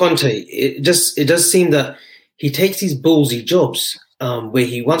just on Conte, it does seem that he takes these ballsy jobs where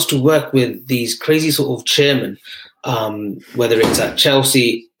he wants to work with these crazy sort of chairmen, whether it's at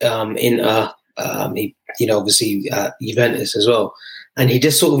Chelsea, obviously at Juventus as well. And he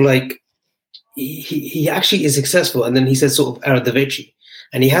just sort of like, he actually is successful. And then he says sort of Arrivederci.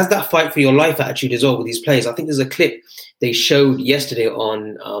 And he has that fight for your life attitude as well with these players. I think there's a clip they showed yesterday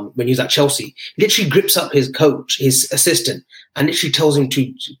on when he was at Chelsea. He literally grips up his coach, his assistant, and literally tells him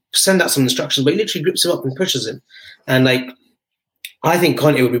to send out some instructions, but he literally grips him up and pushes him. And like, I think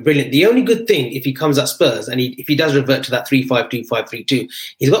Conte would be brilliant. The only good thing if he comes at Spurs and if he does revert to that 3-5-2, 5-3-2,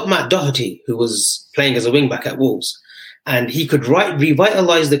 he's got Matt Doherty, who was playing as a wing back at Wolves, and he could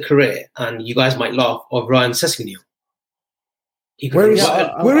revitalise the career. And you guys might laugh, of Ryan Sessegnon. Where is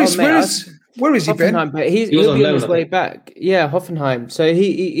he, Ben? But he'll be on his way back. Yeah, Hoffenheim. So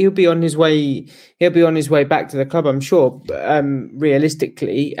he'll be on his way. He'll be on his way back to the club, I'm sure.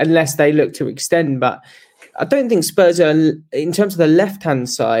 Realistically, unless they look to extend, but I don't think Spurs are, in terms of the left-hand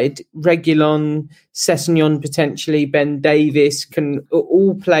side, Reguilon, Sessegnon potentially, Ben Davis can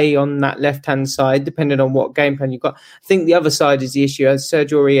all play on that left-hand side, depending on what game plan you've got. I think the other side is the issue. As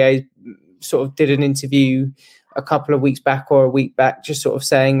Sergio Aurier sort of did an interview a couple of weeks back or a week back, just sort of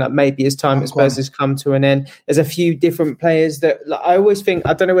saying that maybe his time at Spurs has come to an end. There's a few different players that, like, I always think,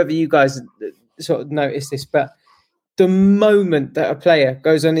 I don't know whether you guys sort of notice this, but the moment that a player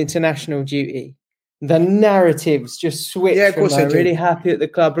goes on international duty, the narratives just switch from like, really happy at the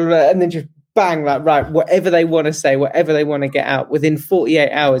club, and then just bang, like, right, whatever they want to say, whatever they want to get out, within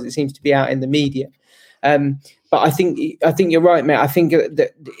 48 hours, it seems to be out in the media. But I think you're right, mate. I think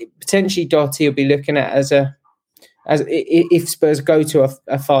that potentially Doherty will be looking at as if Spurs go to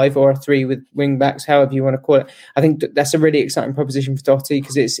a 5 or a 3 with wing backs, however you want to call it. I think that's a really exciting proposition for Doherty,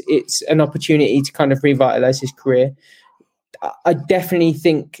 because it's an opportunity to kind of revitalise his career. I definitely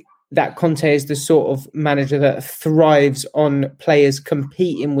think that Conte is the sort of manager that thrives on players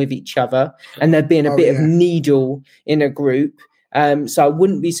competing with each other and there being a bit of needle in a group. So I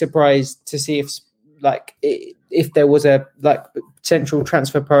wouldn't be surprised to see if there was a central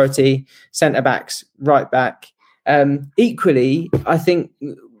transfer priority, centre backs, right back. Equally, I think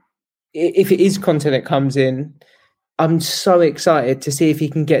if it is Conte that comes in, I'm so excited to see if he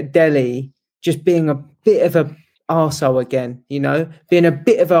can get Dele just being a bit of a arsehole again, being a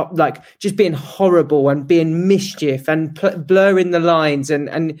bit of just being horrible and being mischief and blurring the lines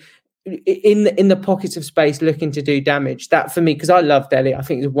and in the pockets of space looking to do damage. That for me, because I love Dele, I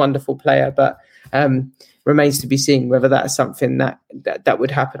think he's a wonderful player, but remains to be seen whether that's something that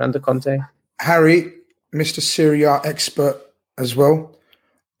would happen under Conte. Harry, Mr. Serie A expert as well.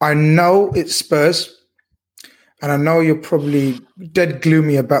 I know it's Spurs, and I know you're probably dead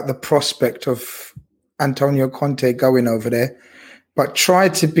gloomy about the prospect of Antonio Conte going over there, but try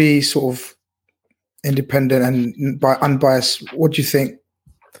to be sort of independent and unbiased. What do you think?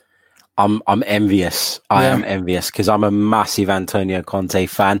 I'm envious. I am envious because I'm a massive Antonio Conte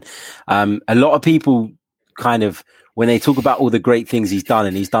fan. A lot of people kind of, when they talk about all the great things he's done,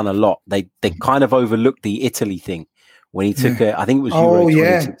 and he's done a lot, they kind of overlook the Italy thing. When he took I think it was Euro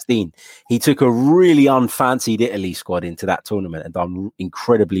 2016, he took a really unfancied Italy squad into that tournament and done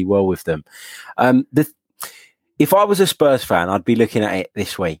incredibly well with them. If I was a Spurs fan, I'd be looking at it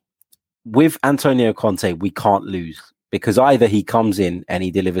this way. With Antonio Conte, we can't lose, because either he comes in and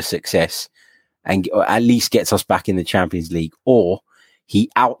he delivers success and at least gets us back in the Champions League, or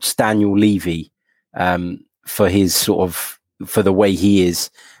he outs Daniel Levy for the way he is,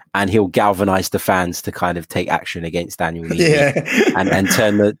 and he'll galvanize the fans to kind of take action against Daniel Levy and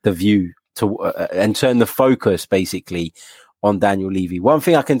turn the view to and turn the focus basically on Daniel Levy. One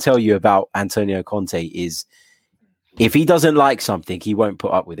thing I can tell you about Antonio Conte is if he doesn't like something, he won't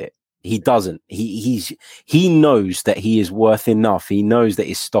put up with it. He doesn't. He knows that he is worth enough. He knows that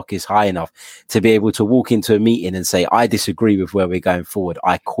his stock is high enough to be able to walk into a meeting and say, I disagree with where we're going forward.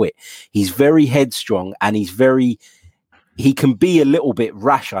 I quit. He's very headstrong, and he can be a little bit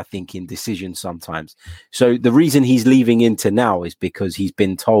rash, I think, in decisions sometimes. So the reason he's leaving Inter now is because he's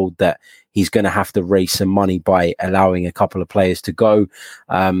been told that he's going to have to raise some money by allowing a couple of players to go.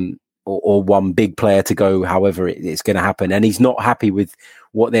 or one big player to go, however it's going to happen. And he's not happy with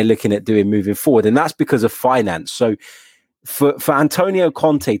what they're looking at doing moving forward. And that's because of finance. So for Antonio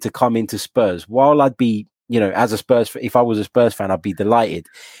Conte to come into Spurs, while I'd be, as a Spurs, if I was a Spurs fan, I'd be delighted.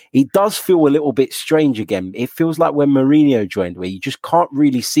 It does feel a little bit strange again. It feels like when Mourinho joined, where you just can't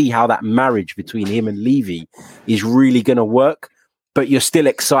really see how that marriage between him and Levy is really going to work, but you're still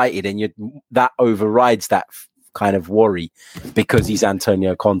excited, and that overrides that kind of worry because he's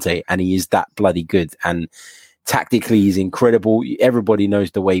Antonio Conte and he is that bloody good. And tactically, he's incredible. Everybody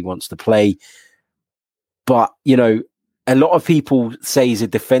knows the way he wants to play. But, a lot of people say he's a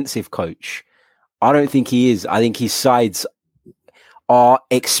defensive coach. I don't think he is. I think his sides are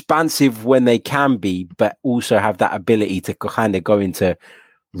expansive when they can be, but also have that ability to kind of go into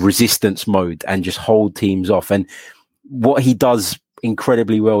resistance mode and just hold teams off. And what he does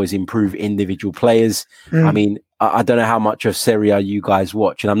incredibly well is improve individual players. I mean, I don't know how much of Serie A you guys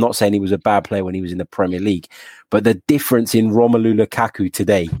watch, and I'm not saying he was a bad player when he was in the Premier League, but the difference in Romelu Lukaku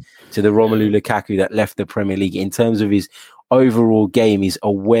today to the Romelu Lukaku that left the Premier League in terms of his overall game, his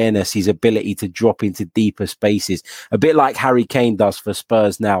awareness, his ability to drop into deeper spaces, a bit like Harry Kane does for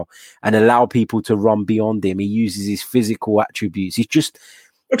Spurs now, and allow people to run beyond him. He uses his physical attributes. It's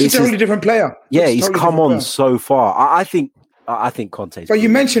a totally different player. Yeah, he's come on so far. I think Conte's. But you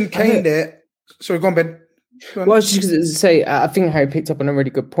mentioned Kane there. Sorry, go on, Ben. Go on. Well, I was just going to say, I think Harry picked up on a really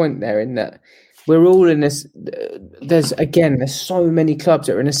good point there in that we're all in this. There's so many clubs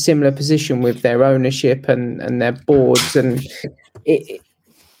that are in a similar position with their ownership and their boards, and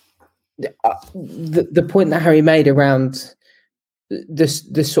the point that Harry made around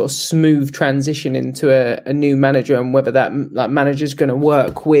this sort of smooth transition into a new manager, and whether that manager is going to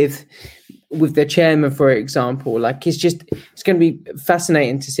work with their chairman, for example, it's going to be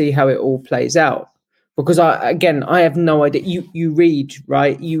fascinating to see how it all plays out. Because I have no idea. You read,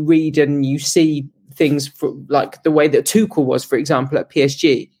 right? You read and you see things like the way that Tuchel was, for example, at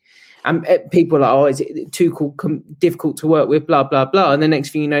PSG. And people are, is it Tuchel difficult to work with, blah, blah, blah. And the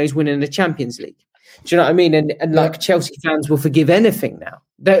next thing you know, he's winning the Champions League. Do you know what I mean? And like Chelsea fans will forgive anything now.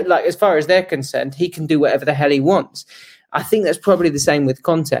 Like, as far as they're concerned, he can do whatever the hell he wants. I think that's probably the same with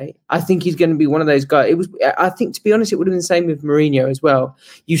Conte. I think he's going to be one of those guys. I think, to be honest, it would have been the same with Mourinho as well.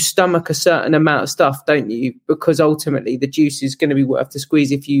 You stomach a certain amount of stuff, don't you? Because ultimately the juice is going to be worth the squeeze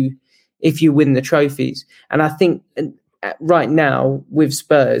if you win the trophies. And I think right now with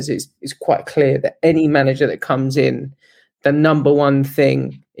Spurs, it's quite clear that any manager that comes in, the number one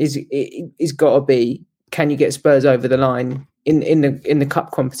thing is got to be, can you get Spurs over the line in the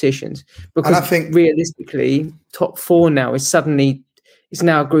cup competitions? Because I think realistically, top four now is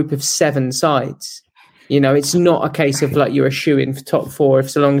now a group of 7 sides. It's not a case of like you're a shoe-in for top 4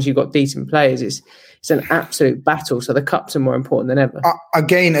 so long as you've got decent players. It's an absolute battle. So the cups are more important than ever.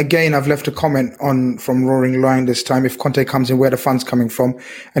 Again, I've left a comment from Roaring Lion this time. If Conte comes in, where the fund's coming from,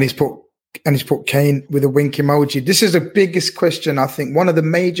 and he's put Kane with a wink emoji. This is the biggest question. I think one of the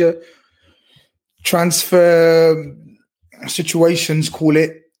major transfer situations, call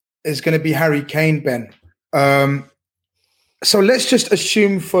it, is going to be Harry Kane, Ben. So let's just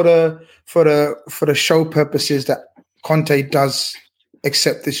assume for the show purposes that Conte does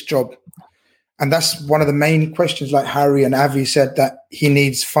accept this job, and that's one of the main questions. Like Harry and Avi said, that he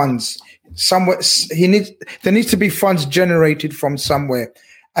needs funds somewhere. There needs to be funds generated from somewhere,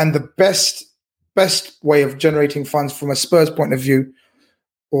 and the best way of generating funds from a Spurs point of view,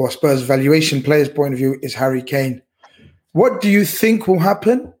 or Spurs valuation players point of view, is Harry Kane. What do you think will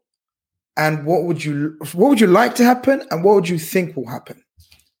happen, and what would you like to happen, and what would you think will happen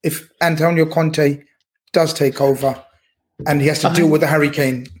if Antonio Conte does take over and he has to deal with the Harry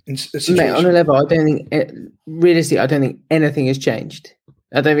Kane situation? Mate, on a level, I don't think anything has changed.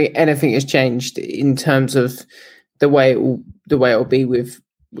 I don't think anything has changed in terms of the way it will be with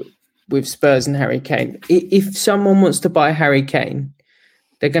Spurs and Harry Kane. If someone wants to buy Harry Kane,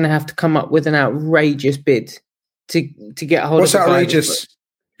 they're going to have to come up with an outrageous bid to get a hold of. What's outrageous?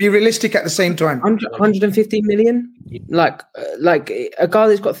 Be realistic at the same time. 150 million? Like a guy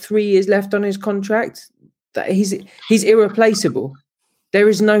that's got 3 years left on his contract, that he's irreplaceable. There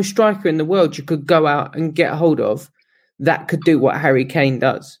is no striker in the world you could go out and get a hold of that could do what Harry Kane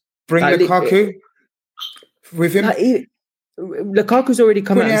does. Bring Lukaku with him. Lukaku's already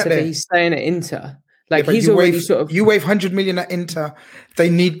come out and said that he's staying at Inter. He's already you wave 100 million at Inter. They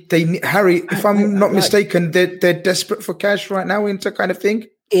need Harry. If I'm not mistaken, they're desperate for cash right now. Inter kind of thing.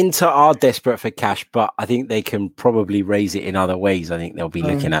 Inter are desperate for cash, but I think they can probably raise it in other ways. I think they'll be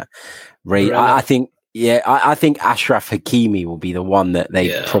looking at raise. I think Achraf Hakimi will be the one that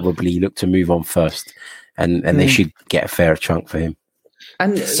they probably look to move on first, and they should get a fair chunk for him.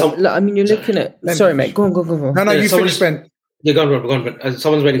 And I mean, you're looking at. Sorry, mate. Go on. No, you finish, Ben. Yeah, go on. But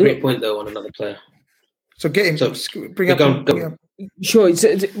someone's made a great point though on another player. So get him. So, bring up. Sure.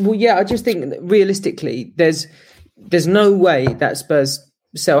 Well, yeah. I just think realistically, there's no way that Spurs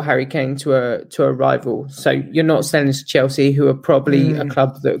sell Harry Kane to a rival. So you're not selling to Chelsea, who are probably a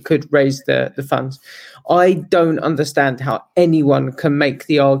club that could raise the funds. I don't understand how anyone can make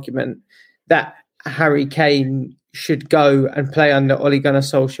the argument that Harry Kane should go and play under Ole Gunnar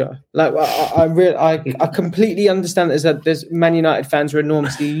Solskjaer. Like I completely understand there's Man United fans who are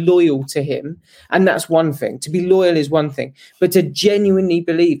enormously loyal to him, and that's one thing. To be loyal is one thing, but to genuinely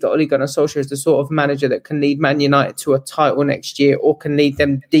believe that Ole Gunnar Solskjaer is the sort of manager that can lead Man United to a title next year, or can lead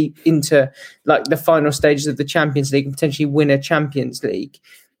them deep into like the final stages of the Champions League and potentially win a Champions League,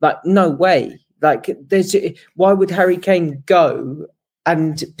 like no way. Like why would Harry Kane go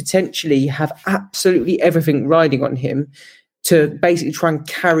and potentially have absolutely everything riding on him to basically try and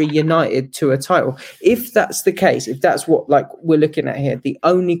carry United to a title? If that's the case, if that's what like we're looking at here, the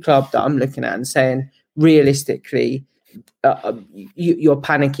only club that I'm looking at and saying realistically you're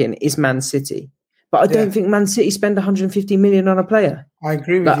panicking is Man City. But I don't think Man City spend 150 million on a player. I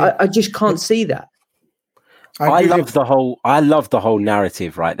agree with you. I just can't see that. I love the whole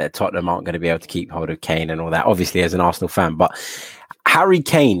narrative, right? That Tottenham aren't going to be able to keep hold of Kane and all that. Obviously, as an Arsenal fan, but Harry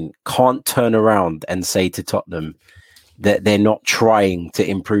Kane can't turn around and say to Tottenham that they're not trying to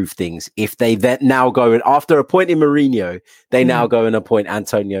improve things. If they then now go and after appointing Mourinho, they now go and appoint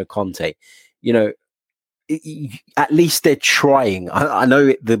Antonio Conte. You know, at least they're trying. I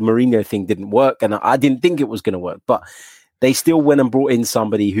know the Mourinho thing didn't work, and I didn't think it was going to work, but they still went and brought in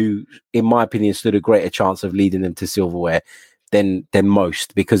somebody who, in my opinion, stood a greater chance of leading them to silverware than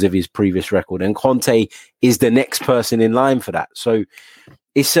most because of his previous record. And Conte is the next person in line for that. So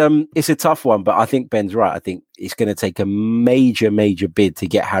it's a tough one, but I think Ben's right. I think it's going to take a major bid to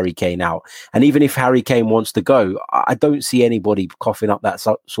get Harry Kane out. And even if Harry Kane wants to go, I don't see anybody coughing up that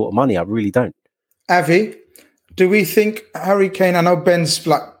sort of money. I really don't. Avi, do we think Harry Kane, I know Ben's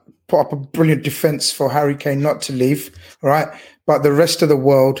like put up a brilliant defense for Harry Kane not to leave, right? But the rest of the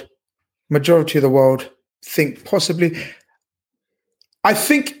world, majority of the world, think possibly. I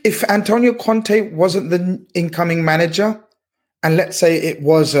think if Antonio Conte wasn't the incoming manager, and let's say it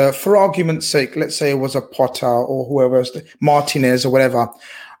was, for argument's sake, let's say it was a Potter or whoever else, Martinez or whatever,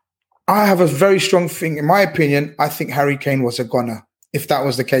 I have a very strong thing. In my opinion, I think Harry Kane was a goner if that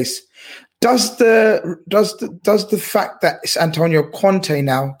was the case. Does the fact that it's Antonio Conte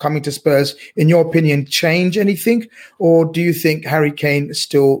now coming to Spurs, in your opinion, change anything? Or do you think Harry Kane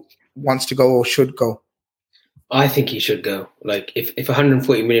still wants to go or should go? I think he should go. Like if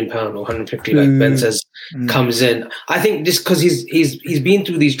 £140 million or 150, like Ben says, comes in, I think just because he's been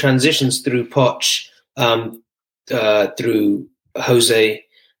through these transitions through Poch, through Jose,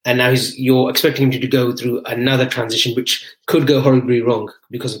 and now you're expecting him to go through another transition, which could go horribly wrong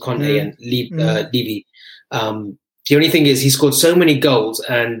because of Conte and Levy. The only thing is he scored so many goals.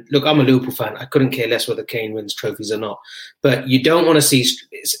 And look, I'm a Liverpool fan. I couldn't care less whether Kane wins trophies or not. But you don't want to see,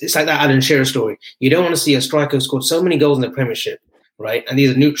 it's like that Alan Shearer story. You don't want to see a striker who scored so many goals in the Premiership, right? And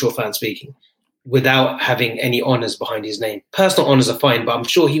these are neutral fans speaking, without having any honours behind his name. Personal honours are fine, but I'm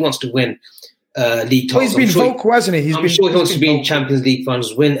sure he wants to win league titles. Well, he's been vocal, hasn't he? I'm sure he wants to be in Champions League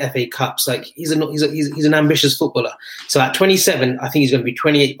finals, win FA Cups. Like he's an ambitious footballer. So at 27, I think he's going to be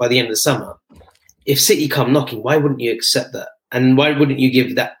 28 by the end of the summer. If City come knocking, why wouldn't you accept that? And why wouldn't you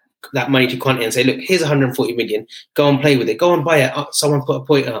give that money to Conte and say, look, here's 140 million, go and play with it, go and buy it. Someone put a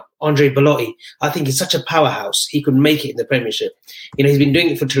point up. Andre Belotti, I think he's such a powerhouse. He could make it in the Premiership. You know, he's been doing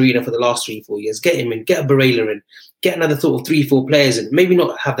it for Torino for the last 3-4 years. Get him in, get a Barella in, get another sort of 3-4 players in. Maybe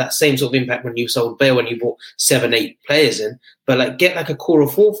not have that same sort of impact when you sold Bale, when you bought 7-8 players in, but like get like a core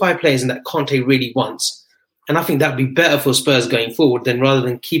of 4 or 5 players in that Conte really wants. And I think that would be better for Spurs going forward than rather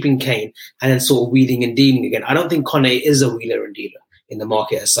than keeping Kane and then sort of wheeling and dealing again. I don't think Conte is a wheeler and dealer in the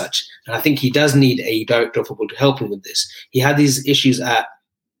market as such. And I think he does need a director of football to help him with this. He had these issues at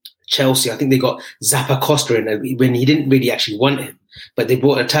Chelsea. I think they got Zappa Costa in when he didn't really actually want him. But they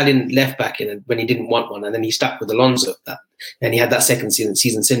brought an Italian left back in when he didn't want one. And then he stuck with Alonso. And he had that second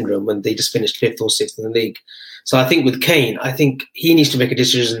season syndrome when they just finished 5th or 6th in the league. So I think with Kane, I think he needs to make a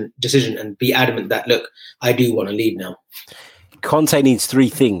decision and be adamant that, look, I do want to leave now. Conte needs 3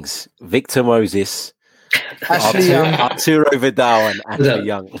 things: Victor Moses, Ashley Arturo Vidal, and Ashley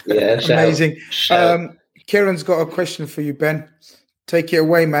Young. Yeah, amazing. Kieran's got a question for you, Ben. Take it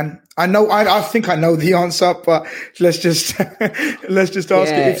away, man. I think I know the answer, but let's just ask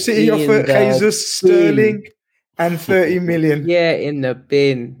it. If City offer Jesus, Sterling, and 30 million. Yeah, in the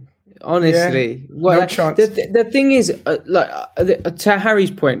bin. honestly. No chance. The thing is, to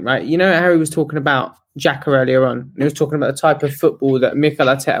Harry's point, right? You know, Harry was talking about Xhaka earlier on. And he was talking about the type of football that Mikel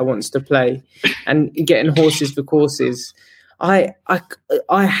Arteta wants to play and getting horses for courses. I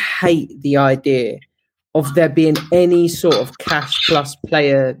hate the idea of there being any sort of cash plus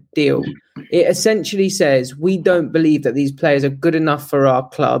player deal. It essentially says we don't believe that these players are good enough for our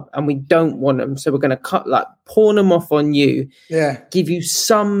club and we don't want them, so we're going to pawn them off on you, give you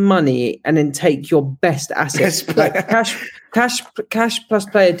some money and then take your best assets. Cash plus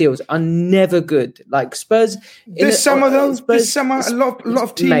player deals are never good. Like Spurs, there's some of those. There's a lot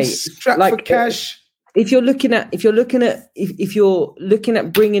of teams strapped for cash. If you're looking at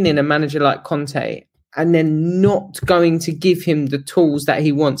bringing in a manager like Conte and then not going to give him the tools that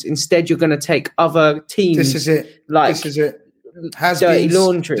he wants, instead you're going to take other teams. This is it. Dirty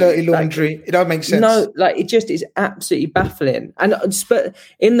laundry. It don't make sense. No, it just is absolutely baffling. And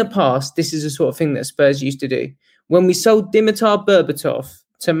in the past, this is the sort of thing that Spurs used to do. When we sold Dimitar Berbatov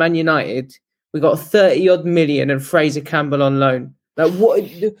to Man United, we got 30 odd million and Fraser Campbell on loan. Like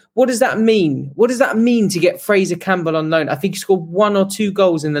what does that mean? What does that mean to get Fraser Campbell on loan? I think he scored 1 or 2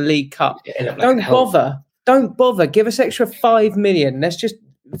 goals in the League Cup. Don't bother. Give us extra 5 million. Let's just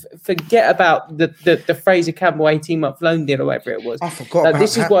forget about the Fraser Campbell 18-month loan deal or whatever it was. I forgot about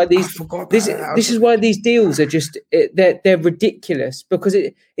this that. Is why this is why these deals are just they're ridiculous, because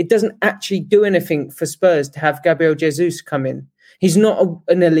it doesn't actually do anything for Spurs to have Gabriel Jesus come in. He's not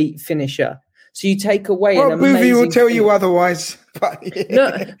an elite finisher. So you take away an amazing... Boothie will tell you otherwise. No,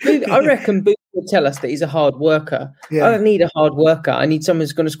 I reckon Boothie will tell us that he's a hard worker. Yeah. I don't need a hard worker. I need someone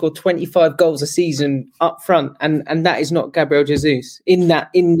who's going to score 25 goals a season up front, and that is not Gabriel Jesus in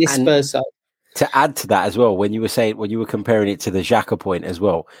this Spurs side. To add to that as well, when you were comparing it to the Xhaka point as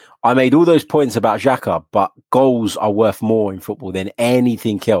well, I made all those points about Xhaka, but goals are worth more in football than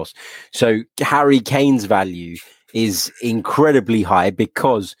anything else. So Harry Kane's value is incredibly high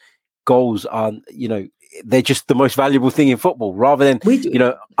because goals are, they're just the most valuable thing in football, rather than,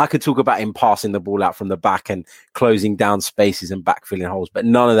 I could talk about him passing the ball out from the back and closing down spaces and backfilling holes, but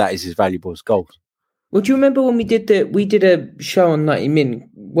none of that is as valuable as goals. Well, do you remember when we did a show on 90 Min,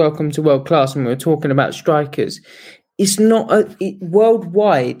 Welcome to World Class, and we were talking about strikers? It's not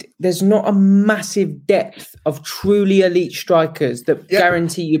worldwide. There's not a massive depth of truly elite strikers that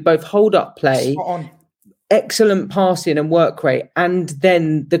guarantee you both hold up play, excellent passing and work rate, and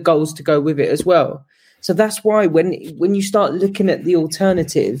then the goals to go with it as well. So that's why when you start looking at the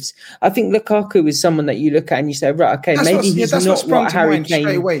alternatives, I think Lukaku is someone that you look at and you say, right, okay, maybe he's not what Harry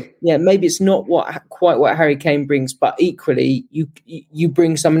Kane. Yeah, maybe it's not quite what Harry Kane brings, but equally, you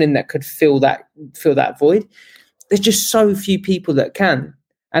bring someone in that could fill that void. There's just so few people that can,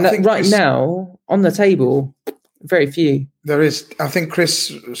 and right now on the table, very few. There is. I think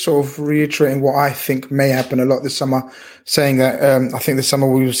Chris sort of reiterating what I think may happen a lot this summer, saying that I think this summer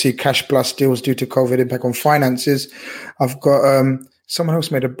we will see cash plus deals due to COVID impact on finances. I've got someone else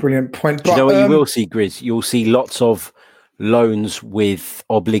made a brilliant point. Do you know what you will see, Grizz? You'll see lots of loans with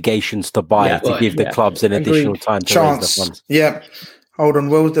obligations to buy to give the clubs an additional time to raise the funds. Yeah. Hold on.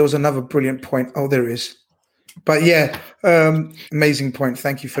 Well, there was another brilliant point. Oh, there is. But amazing point.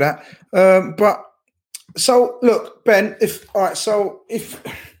 Thank you for that. So look, Ben, if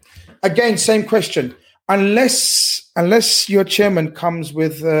again, same question, unless your chairman comes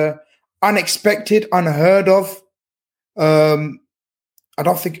with unexpected, unheard of, I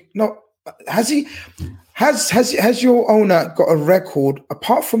don't think, has your owner got a record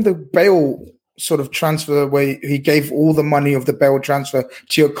apart from the Bale sort of transfer where he gave all the money of the Bale transfer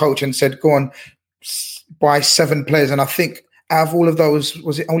to your coach and said, go on, buy 7 players. And I think out of all of those,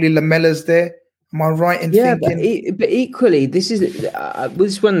 was it only Lamella's there? Am I right in thinking? But equally, this is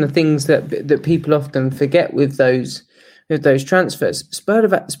one of the things that people often forget with those transfers.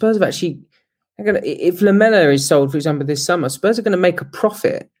 Spurs have actually, if Lamella is sold, for example, this summer, Spurs are going to make a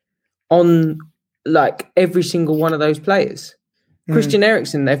profit on every single one of those players. Christian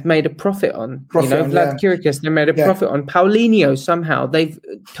Eriksen, they've made a profit on. Vlad Kirikas, they made a profit on. Paulinho, somehow they've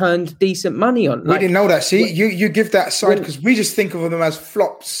turned decent money on. We didn't know that. See, you give that side because we just think of them as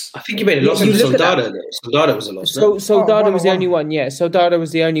flops. I think you made a loss on Soldado. Soldado was a loss. Soldado was the only one. Yeah, Soldado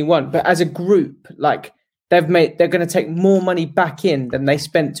was the only one. But as a group, they're going to take more money back in than they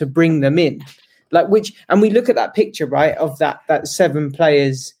spent to bring them in. And we look at that picture, right, of that 7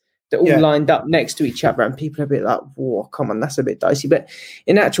 players. They're all lined up next to each other, and people are a bit like, whoa, come on, that's a bit dicey. But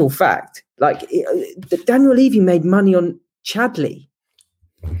in actual fact, Daniel Levy made money on Chadley.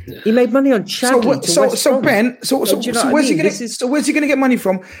 He made money on Chadley. So Ben, where's he going to get money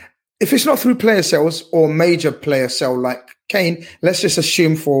from? If it's not through player sales or major player sale like Kane, let's just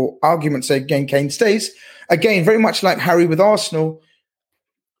assume for argument's sake, again, Kane stays. Again, very much like Harry with Arsenal,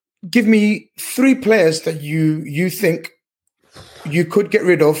 give me 3 players that you think you could get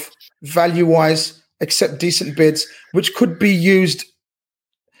rid of value-wise, accept decent bids, which could be used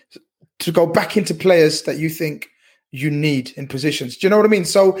to go back into players that you think you need in positions. Do you know what I mean?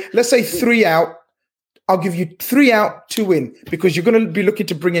 So let's say 3 out. I'll give you 3 out, 2 in, because you're going to be looking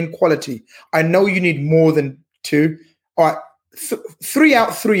to bring in quality. I know you need more than 2. All right, 3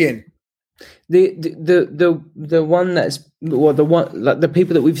 out, 3 in. The one that's well, the one like the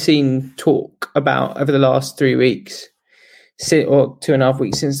people that we've seen talk about over the last 3 weeks, or 2.5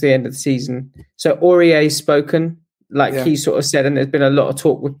 weeks since the end of the season. So Aurier's spoken, he sort of said, and there's been a lot of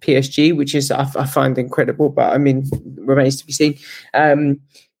talk with PSG, which is I find incredible, but I mean remains to be seen.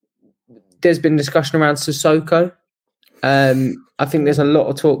 There's been discussion around Sissoko. I think there's a lot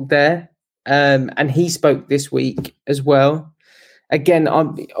of talk there. And he spoke this week as well. Again,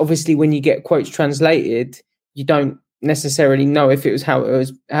 obviously, when you get quotes translated, you don't necessarily know if it was how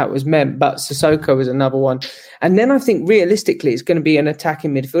it was meant. But Sissoko was another one. And then I think realistically, it's going to be an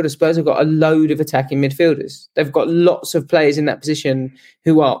attacking midfielder. Spurs have got a load of attacking midfielders. They've got lots of players in that position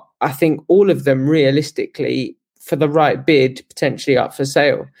who are, I think, all of them realistically, for the bid, potentially up for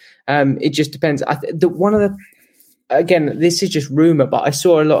sale. It just depends. Again, this is just rumour, but I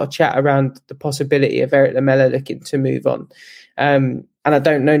saw a lot of chat around the possibility of Eric Lamela looking to move on. And I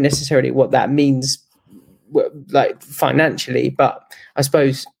don't know necessarily what that means, financially, but I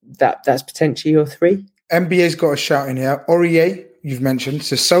suppose that's potentially your 3. NBA's got a shout in here. Aurier, you've mentioned.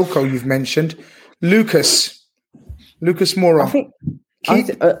 Sissoko, you've mentioned. Lucas Moura. I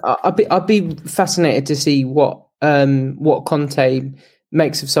think I'd be fascinated to see what Conte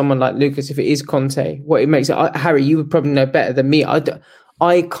makes of someone like Lucas, if it is Conte, what it makes it. Harry, you would probably know better than me.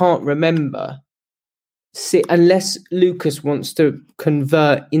 I can't remember, unless Lucas wants to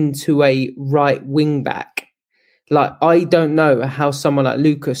convert into a right wing back. I don't know how someone like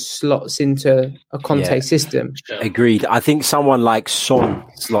Lucas slots into a Conte system. Agreed. I think someone like Son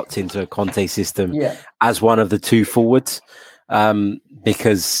slots into a Conte system as one of the 2 forwards. But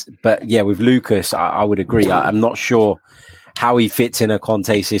with Lucas, I would agree. I'm not sure how he fits in a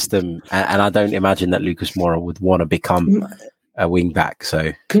Conte system, and I don't imagine that Lucas Moura would want to become a wing back.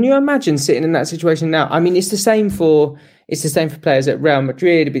 So, can you imagine sitting in that situation now? I mean, it's the same for players at Real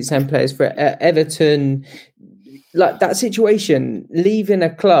Madrid. It'd be the same players for Everton. That situation, leaving a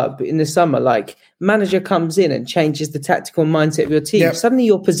club in the summer, manager comes in and changes the tactical mindset of your team. Yep. Suddenly,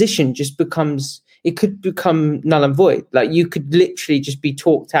 your position just becomes. It could become null and void. You could literally just be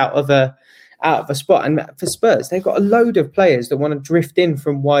talked out of a spot. And for Spurs, they've got a load of players that want to drift in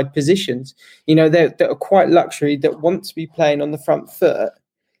from wide positions. That are quite luxury, that want to be playing on the front foot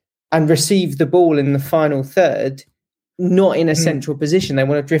and receive the ball in the final third, not in a central position. They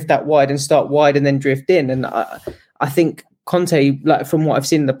want to drift that wide and start wide and then drift in. And I think Conte, from what I've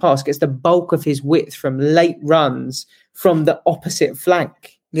seen in the past, gets the bulk of his width from late runs from the opposite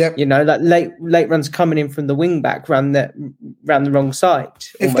flank. Yeah, late runs coming in from the wing back round the wrong side.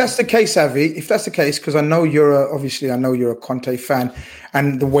 If that's the case, Avi, because I know you're a Conte fan,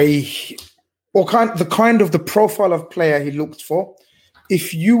 and the way, the profile of player he looked for.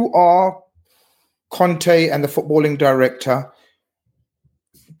 If you are Conte and the footballing director,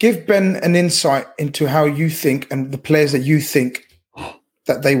 give Ben an insight into how you think and the players that you think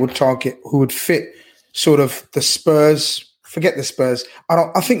that they would target, who would fit sort of the Spurs. Forget the Spurs.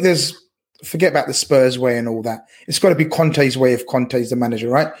 Forget about the Spurs way and all that. It's got to be Conte's way if Conte's the manager,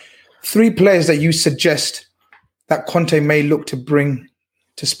 right? 3 players that you suggest that Conte may look to bring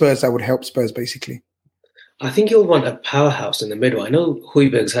to Spurs that would help Spurs, basically. I think you'll want a powerhouse in the middle. I know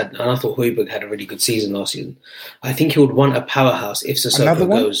Højbjerg's and I thought Højbjerg had a really good season last season. I think he would want a powerhouse if Sissoko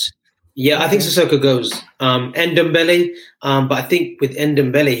goes. Yeah, I think Sissoko goes. Ndombele, but I think with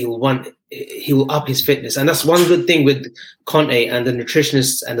Ndombele, he will up his fitness. And that's one good thing with Conte and the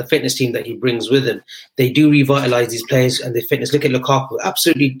nutritionists and the fitness team that he brings with him. They do revitalize these players and their fitness. Look at Lukaku,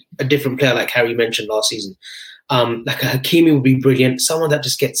 absolutely a different player like Harry mentioned last season. Hakimi would be brilliant. Someone that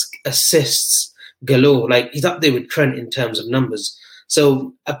just gets assists galore. He's up there with Trent in terms of numbers.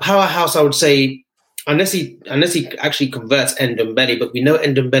 So a powerhouse, I would say, unless he actually converts Ndombele, but we know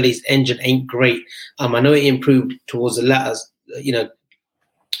Ndombele's engine ain't great. I know it improved towards the latter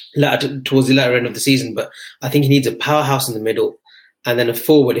end of the season, but I think he needs a powerhouse in the middle and then a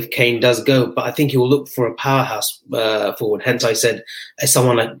forward if Kane does go. But I think he will look for a powerhouse forward. Hence, I said as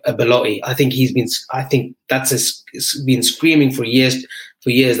someone like a Belotti. I think that's been screaming for years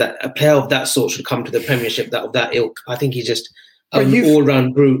that a player of that sort should come to the Premiership. That ilk. I think he's just an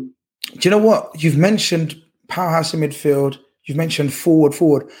all-round brute. Do you know what you've mentioned? powerhouse in midfield. You've mentioned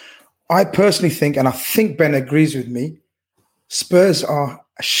forward. I personally think, and I think Ben agrees with me, Spurs are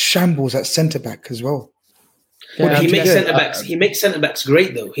a shambles at centre-back as well. Yeah, he makes centre-backs. He makes centre-backs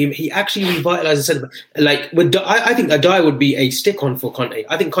great, though. He actually revitalises centre-back. Like I think Adai would be a stick-on for Conte.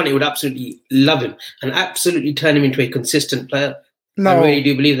 I think Conte would absolutely love him and absolutely turn him into a consistent player. No, I really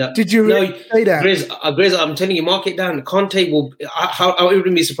do believe that. Did you really say that? Grizz, I'm telling you, mark it down. Conte will. I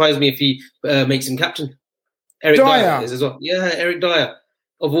wouldn't be surprised me if he makes him captain. Eric Dyer is as well. Yeah, Eric Dyer,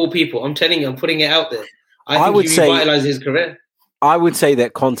 of all people. I'm telling you, I'm putting it out there. I think he revitalises his career. I would say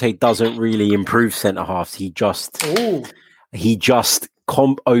that Conte doesn't really improve centre halves. He just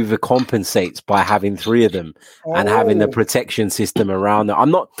overcompensates by having three of them and having the protection system around them.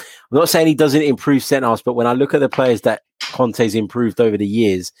 I'm not saying he doesn't improve centre halves, but when I look at the players that Conte's improved over the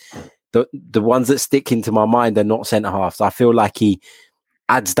years, the ones that stick into my mind are not centre halves. I feel like he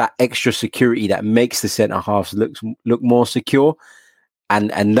adds that extra security that makes the centre halves look more secure,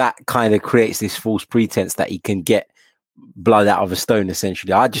 and that kind of creates this false pretense that he can get blood out of a stone.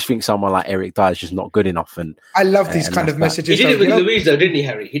 Essentially, I just think someone like Eric Dyer is just not good enough. And I love these kind of messages. He did it with Luiz, though, didn't he,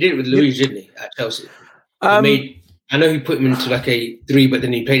 Harry? He did it with Luiz, didn't he, at Chelsea? I know he put him into like a 3, but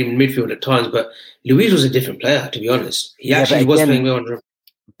then he played him in midfield at times. But Luiz was a different player, to be honest. He actually was playing well under him.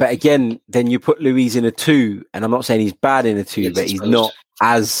 But again, then you put Luiz in a 2, and I'm not saying he's bad in a 2, but he's not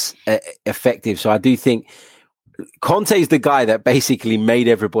as effective. So I do think Conte's the guy that basically made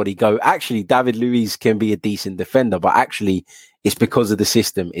everybody go, actually, David Luiz can be a decent defender, but actually it's because of the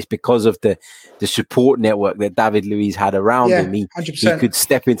system. It's because of the support network that David Luiz had around him. He could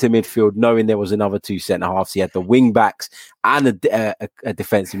step into midfield knowing there was another 2 centre-halves. He had the wing-backs and a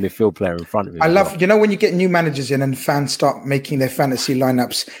defensive midfield player in front of him. I love, when you get new managers in and fans start making their fantasy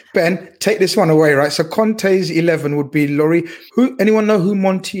lineups. Ben, take this one away, right? So Conte's 11 would be Lloris. Anyone know who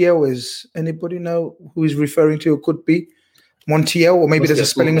Montiel is? Anybody know who he's referring to or could be? Montiel, or maybe there's a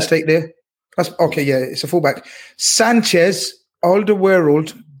spelling mistake there. Okay, yeah, it's a fullback. Sanchez,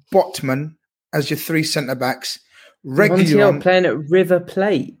 Alderweireld, Botman as your 3 centre-backs. Montiel playing at River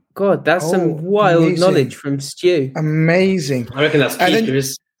Plate. God, that's some wild knowledge from Stu. Amazing. I reckon that's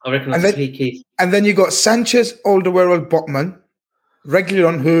key. And then you got Sanchez, Alderweireld, Botman.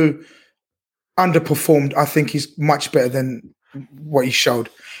 Reguilon, who underperformed. I think he's much better than what he showed.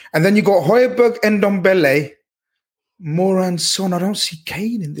 And then you got Højbjerg, Ndombele, Moran, Son. I don't see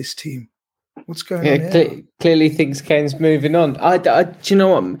Kane in this team. What's going on here? Clearly thinks Kane's moving on. Do you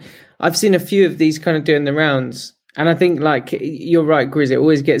know what? I've seen a few of these kind of doing the rounds, and I think, like, you're right, Grizz. It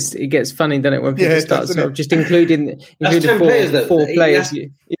always gets funny, doesn't it, when people start sort of just including four players.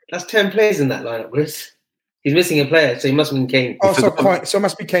 That's 10 players in that lineup, Grizz. He's missing a player, so he must mean Kane. So it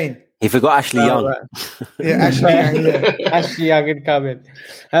must be Kane. He forgot Ashley Young. Right. Yeah, Ashley Young. Yeah. Ashley Young had come in.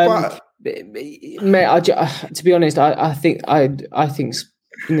 Mate, to be honest, I think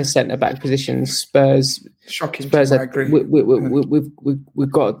in the centre back position, Spurs. Shocking. Spurs. I agree.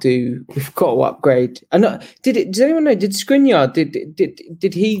 We've got to upgrade. And does anyone know? Did Skriniar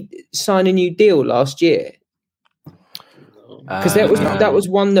did he sign a new deal last year? Because that was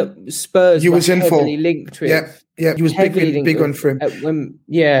one that Spurs was heavily linked with. Yeah, he was big on for him. I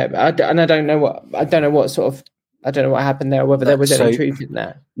don't know what happened there, whether there was any truth in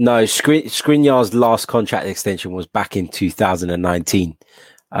that. No, Skriniar's last contract extension was back in 2019.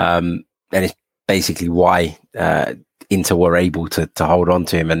 And it's basically why Inter were able to hold on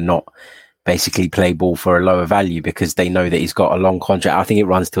to him and not basically play ball for a lower value, because they know that he's got a long contract. I think it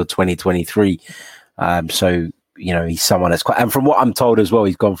runs till 2023. So, he's someone that's quite, and from what I'm told as well,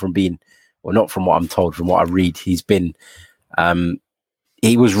 he's gone from being, well, not from what I'm told, from what I read, he's been,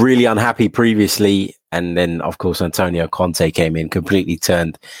 he was really unhappy previously. And then, of course, Antonio Conte came in, completely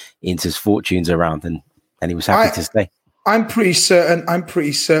turned Inter's fortunes around, and he was happy to stay. I'm pretty certain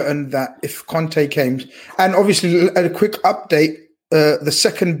that if Conte came, and obviously a quick update, the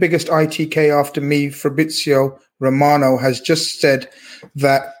second biggest ITK after me, Fabrizio Romano, has just said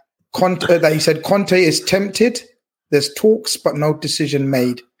that Conte is tempted. There's talks, but no decision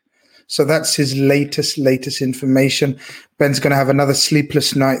made. So that's his latest information. Ben's going to have another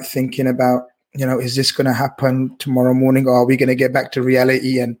sleepless night thinking about, is this going to happen tomorrow morning, or are we going to get back to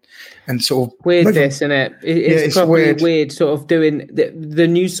reality and sort of weird? Isn't it? It's probably weird. Sort of doing the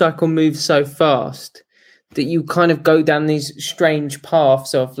news cycle moves so fast that you kind of go down these strange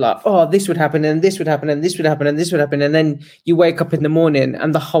paths of like, oh, this would happen, and this would happen, and this would happen, and this would happen, and then you wake up in the morning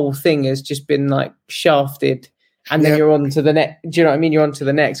and the whole thing has just been like shafted, and then you're on to the next. Do you know what I mean? You're on to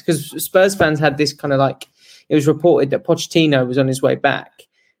the next, because Spurs fans had this kind of like, it was reported that Pochettino was on his way back.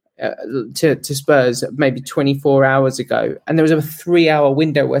 to Spurs maybe 24 hours ago, and there was a 3-hour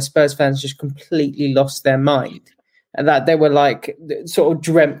window where Spurs fans just completely lost their mind, and that they were like sort of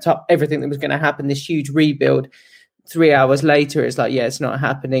dreamt up everything that was going to happen, this huge rebuild. 3 hours later, it's like, yeah, it's not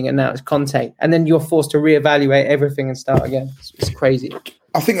happening, and now it's Conte, and then you're forced to reevaluate everything and start again. It's crazy.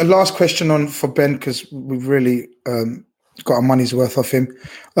 I think the last question for Ben, because we've really got our money's worth off him.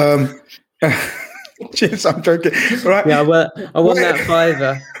 Cheers, I'm joking. Right? Yeah, well, I won that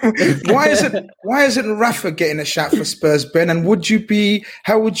 $5. Why isn't Rafa getting a shout for Spurs, Ben? And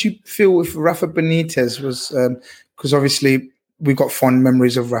how would you feel if Rafa Benitez was? Because obviously we got fond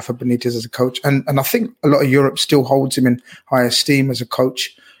memories of Rafa Benitez as a coach, and I think a lot of Europe still holds him in high esteem as a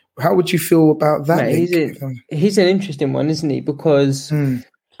coach. How would you feel about that? Mate, he's an interesting one, isn't he? Because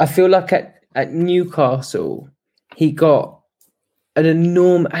I feel like at Newcastle, he has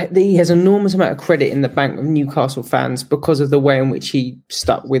an enormous amount of credit in the bank with Newcastle fans because of the way in which he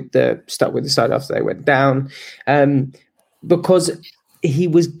stuck with the side after they went down. Because he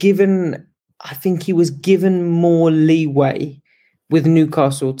was given more leeway with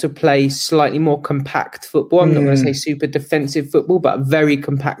Newcastle to play slightly more compact football. I'm not going to say super defensive football, but very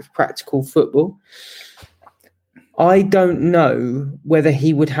compact, practical football. I don't know whether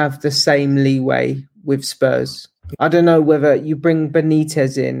he would have the same leeway with Spurs. I don't know whether you bring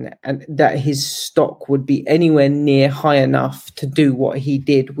Benitez in and that his stock would be anywhere near high enough to do what he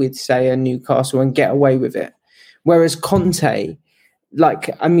did with, say, a Newcastle and get away with it. Whereas Conte, I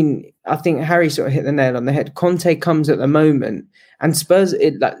think Harry sort of hit the nail on the head. Conte comes at the moment, and Spurs,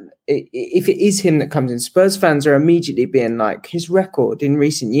 if it is him that comes in, Spurs fans are immediately being like, his record in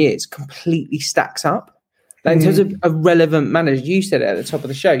recent years completely stacks up. Like, in terms of a relevant manager, you said it at the top of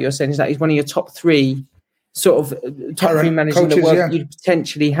the show, you're saying is that he's one of your top three managers in the world you'd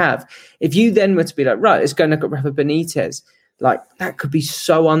potentially have. If you then were to be like, right, let's go and look at Rafa Benitez, like that could be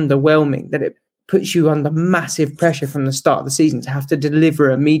so underwhelming that it puts you under massive pressure from the start of the season to have to deliver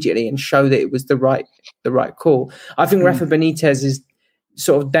immediately and show that it was the right call. I think Rafa Benitez's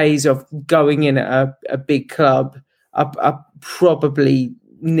sort of days of going in at a big club are probably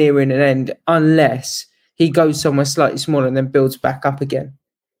nearing an end, unless he goes somewhere slightly smaller and then builds back up again.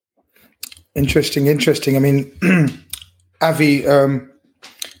 Interesting. I mean, Avi,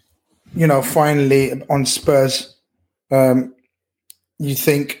 finally on Spurs, you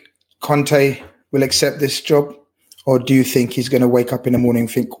think Conte will accept this job, or do you think he's going to wake up in the morning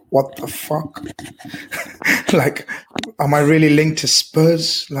and think, what the fuck? Like, am I really linked to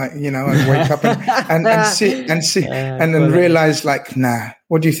Spurs? Like, and wake up and then realize, like, nah.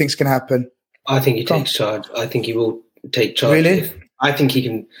 What do you think's going to happen? I think he takes charge. I think he will take charge. Really? I think he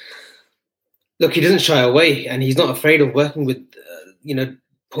can. Look, he doesn't shy away, and he's not afraid of working with,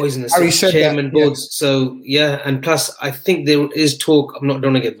 poisonous chairman boards. So, yeah, and plus, I think there is talk. Don't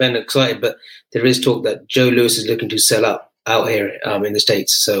want to get Ben excited, but there is talk that Joe Lewis is looking to sell out here in the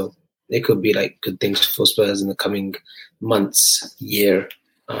States. So there could be like good things for Spurs in the coming months, year.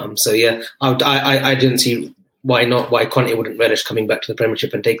 So yeah, I didn't see why Conte wouldn't relish coming back to the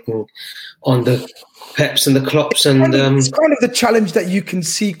Premiership and taking on the Peps and the Klopps and it's kind of the challenge that you can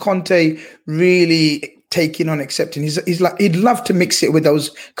see Conte really taking on, accepting. He's like, he'd love to mix it with those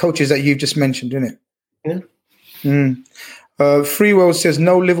coaches that you've just mentioned, isn't it? Yeah. Free Will says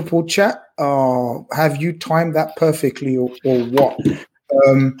no Liverpool chat. Have you timed that perfectly or what?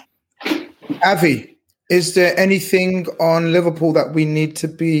 Avi, is there anything on Liverpool that we need to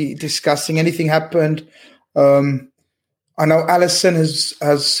be discussing? Anything happened? I know Alisson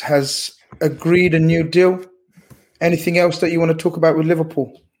has agreed a new deal. Anything else that you want to talk about with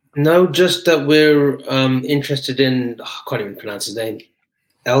Liverpool? No, just that we're interested in, I can't even pronounce his name,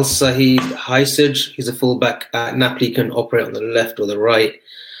 El Sahid Haisic. He's a fullback at Napoli, can operate on the left or the right.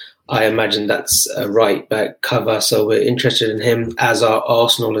 I imagine that's a right back cover, so we're interested in him, as are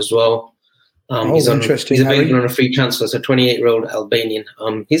Arsenal as well. He's available on a free transfer, so 28-year-old Albanian. I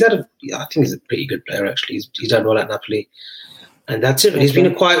think he's a pretty good player, actually. He's done well at Napoli. And that's it. It's been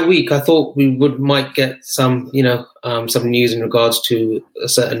a quiet week. I thought we might get some news in regards to a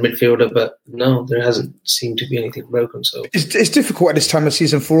certain midfielder, but no, there hasn't seemed to be anything broken. So it's difficult at this time of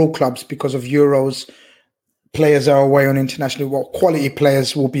season for all clubs because of Euros. Players are away on international. Well, quality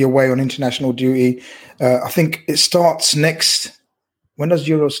players will be away on international duty. I think it starts next. When does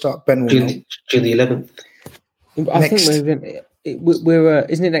Euros start, Ben? June the 11th. I think we're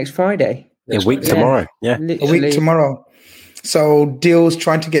isn't it next Friday? A week tomorrow. Yeah, a week tomorrow. So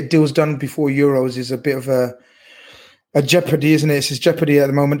trying to get deals done before Euros is a bit of a jeopardy, isn't it? It's jeopardy at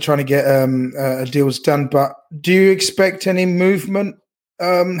the moment trying to get deals done. But do you expect any movement,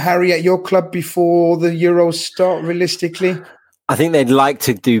 Harry, at your club before the Euros start, realistically? I think they'd like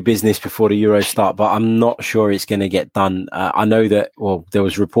to do business before the Euros start, but I'm not sure it's going to get done. I know that, there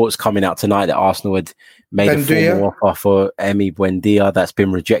was reports coming out tonight that Arsenal had made a formal offer for Emi Buendia. That's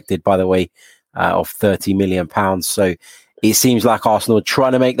been rejected, by the way, of £30 million. So it seems like Arsenal are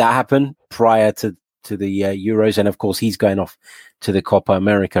trying to make that happen prior to the Euros. And of course, he's going off to the Copa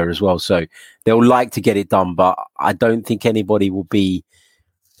America as well. So they'll like to get it done, but I don't think anybody will be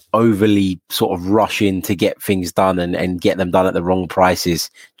overly sort of rushing to get things done and get them done at the wrong prices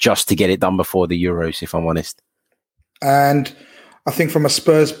just to get it done before the Euros, if I'm honest. And I think from a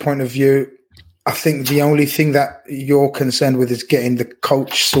Spurs point of view, I think the only thing that you're concerned with is getting the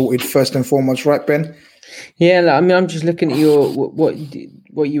coach sorted first and foremost, right, Ben? Yeah, I mean, I'm just looking at your what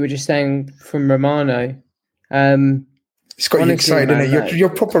you were just saying from Romano. It's got you excited, isn't it? You're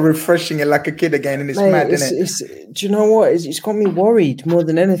proper refreshing it like a kid again, and it's mad, isn't it? Do you know what? It's got me worried more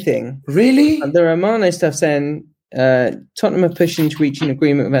than anything. Really? The Romano stuff saying Tottenham are pushing to reach an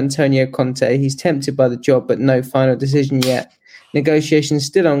agreement with Antonio Conte. He's tempted by the job, but no final decision yet. Negotiations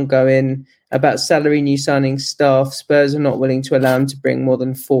still ongoing about salary, new signing staff. Spurs are not willing to allow him to bring more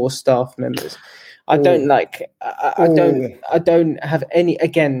than 4 staff members. I don't have any.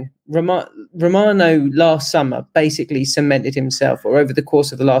 Again, Romano last summer basically cemented himself, or over the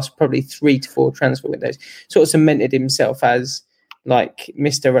course of the last probably 3 to 4 transfer windows, sort of cemented himself as like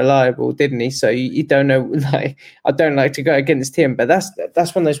Mr. Reliable, didn't he? So you don't know. Like, I don't like to go against him, but that's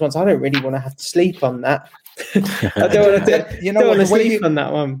one of those ones I don't really want to have to sleep on that. I don't want to sleep on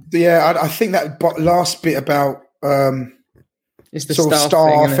that one. Yeah, I think that last bit about. It's the sort of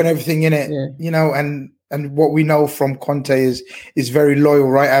staff and everything in it, and what we know from Conte is very loyal,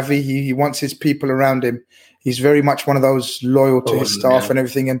 right, Avi? He wants his people around him. He's very much one of those loyal to his staff and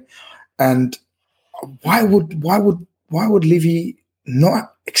everything. And why would Levy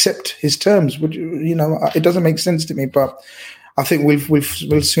not accept his terms? It doesn't make sense to me, but I think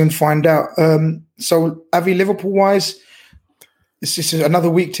we'll soon find out. So Avi, Liverpool wise, this is another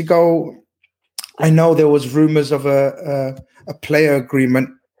week to go. I know there was rumours of a player agreement,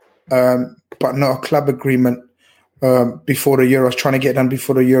 but not a club agreement before the Euros, trying to get done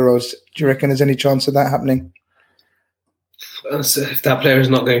before the Euros. Do you reckon there's any chance of that happening? So if that player is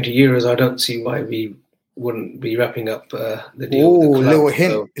not going to Euros, I don't see why we wouldn't be wrapping up the deal with the club. Little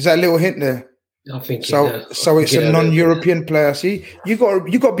hint. So, is that a little hint there? I think so. So it's a non-European player. See, you got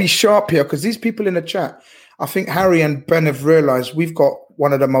to be sharp here, because these people in the chat, I think Harry and Ben have realised we've got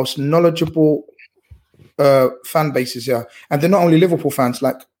one of the most knowledgeable fan bases here, and they're not only Liverpool fans.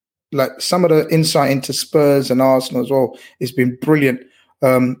 Like some of the insight into Spurs and Arsenal as well has been brilliant. What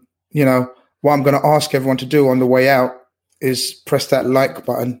I'm going to ask everyone to do on the way out is press that like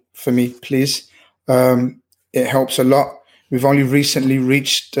button for me, please. It helps a lot. We've only recently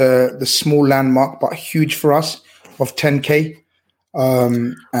reached the small landmark, but huge for us, of 10K.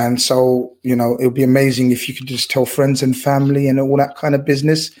 And so, it'll be amazing if you could just tell friends and family and all that kind of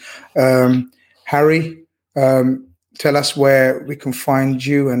business. Harry, tell us where we can find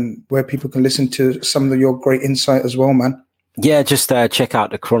you and where people can listen to some of your great insight as well, man. Yeah, just check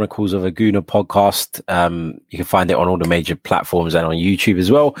out the Chronicles of a Gooner podcast. You can find it on all the major platforms and on YouTube as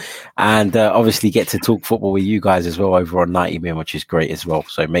well. And obviously get to talk football with you guys as well over on 90 Min, which is great as well.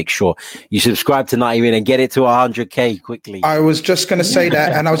 So make sure you subscribe to 90 Min and get it to 100K quickly. I was just going to say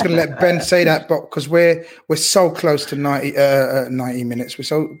that, and I was going to let Ben say that, but because we're so close to 90 minutes, we're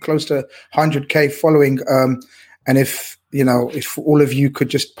so close to 100K following. And if all of you could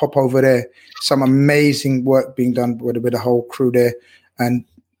just pop over there, some amazing work being done with the whole crew there. And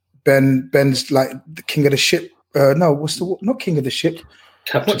Ben's like the king of the ship. Not king of the ship.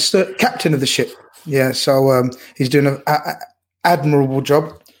 Captain. What's the captain of the ship? Yeah. So he's doing an admirable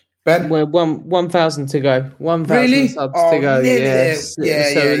job. Ben, we're 1,000 to go. 1,000 really? subs to go. Yes.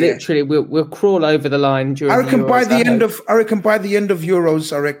 So literally, we'll crawl over the line during. I reckon by the end of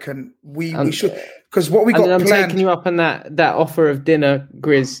Euros, I reckon we should. Because what we got I'm planned... taking you up on that offer of dinner,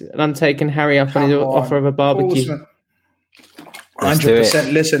 Grizz, and I'm taking Harry up on his offer of a barbecue.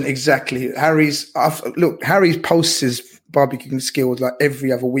 100%. Listen, exactly. Harry's posts his barbecuing skills like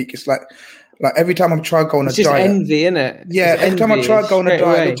every other week. It's like every time I'm trying to go on a diet. It's just envy, isn't it? Yeah, every time I try to go on a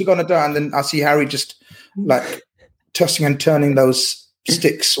diet, and then I see Harry just like tossing and turning those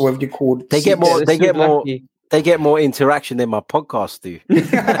sticks, or whatever you call it. They get more interaction than my podcast do.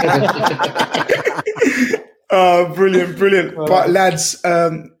 Oh, brilliant. But lads,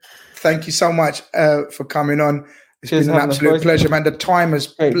 thank you so much for coming on. It's been an absolute pleasure, man. The time has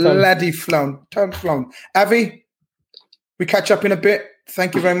bloody flown. Avi, We catch up in a bit.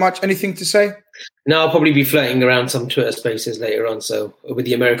 Thank you very much. Anything to say? No, I'll probably be floating around some Twitter spaces later on. So with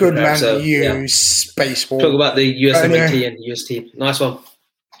the American good man, so, Spaceball. Talk about the USMNT and UST. Nice one.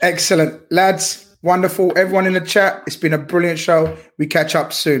 Excellent, lads. Wonderful. Everyone in the chat. It's been a brilliant show. We catch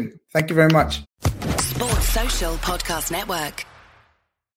up soon. Thank you very much. Sports Social Podcast Network.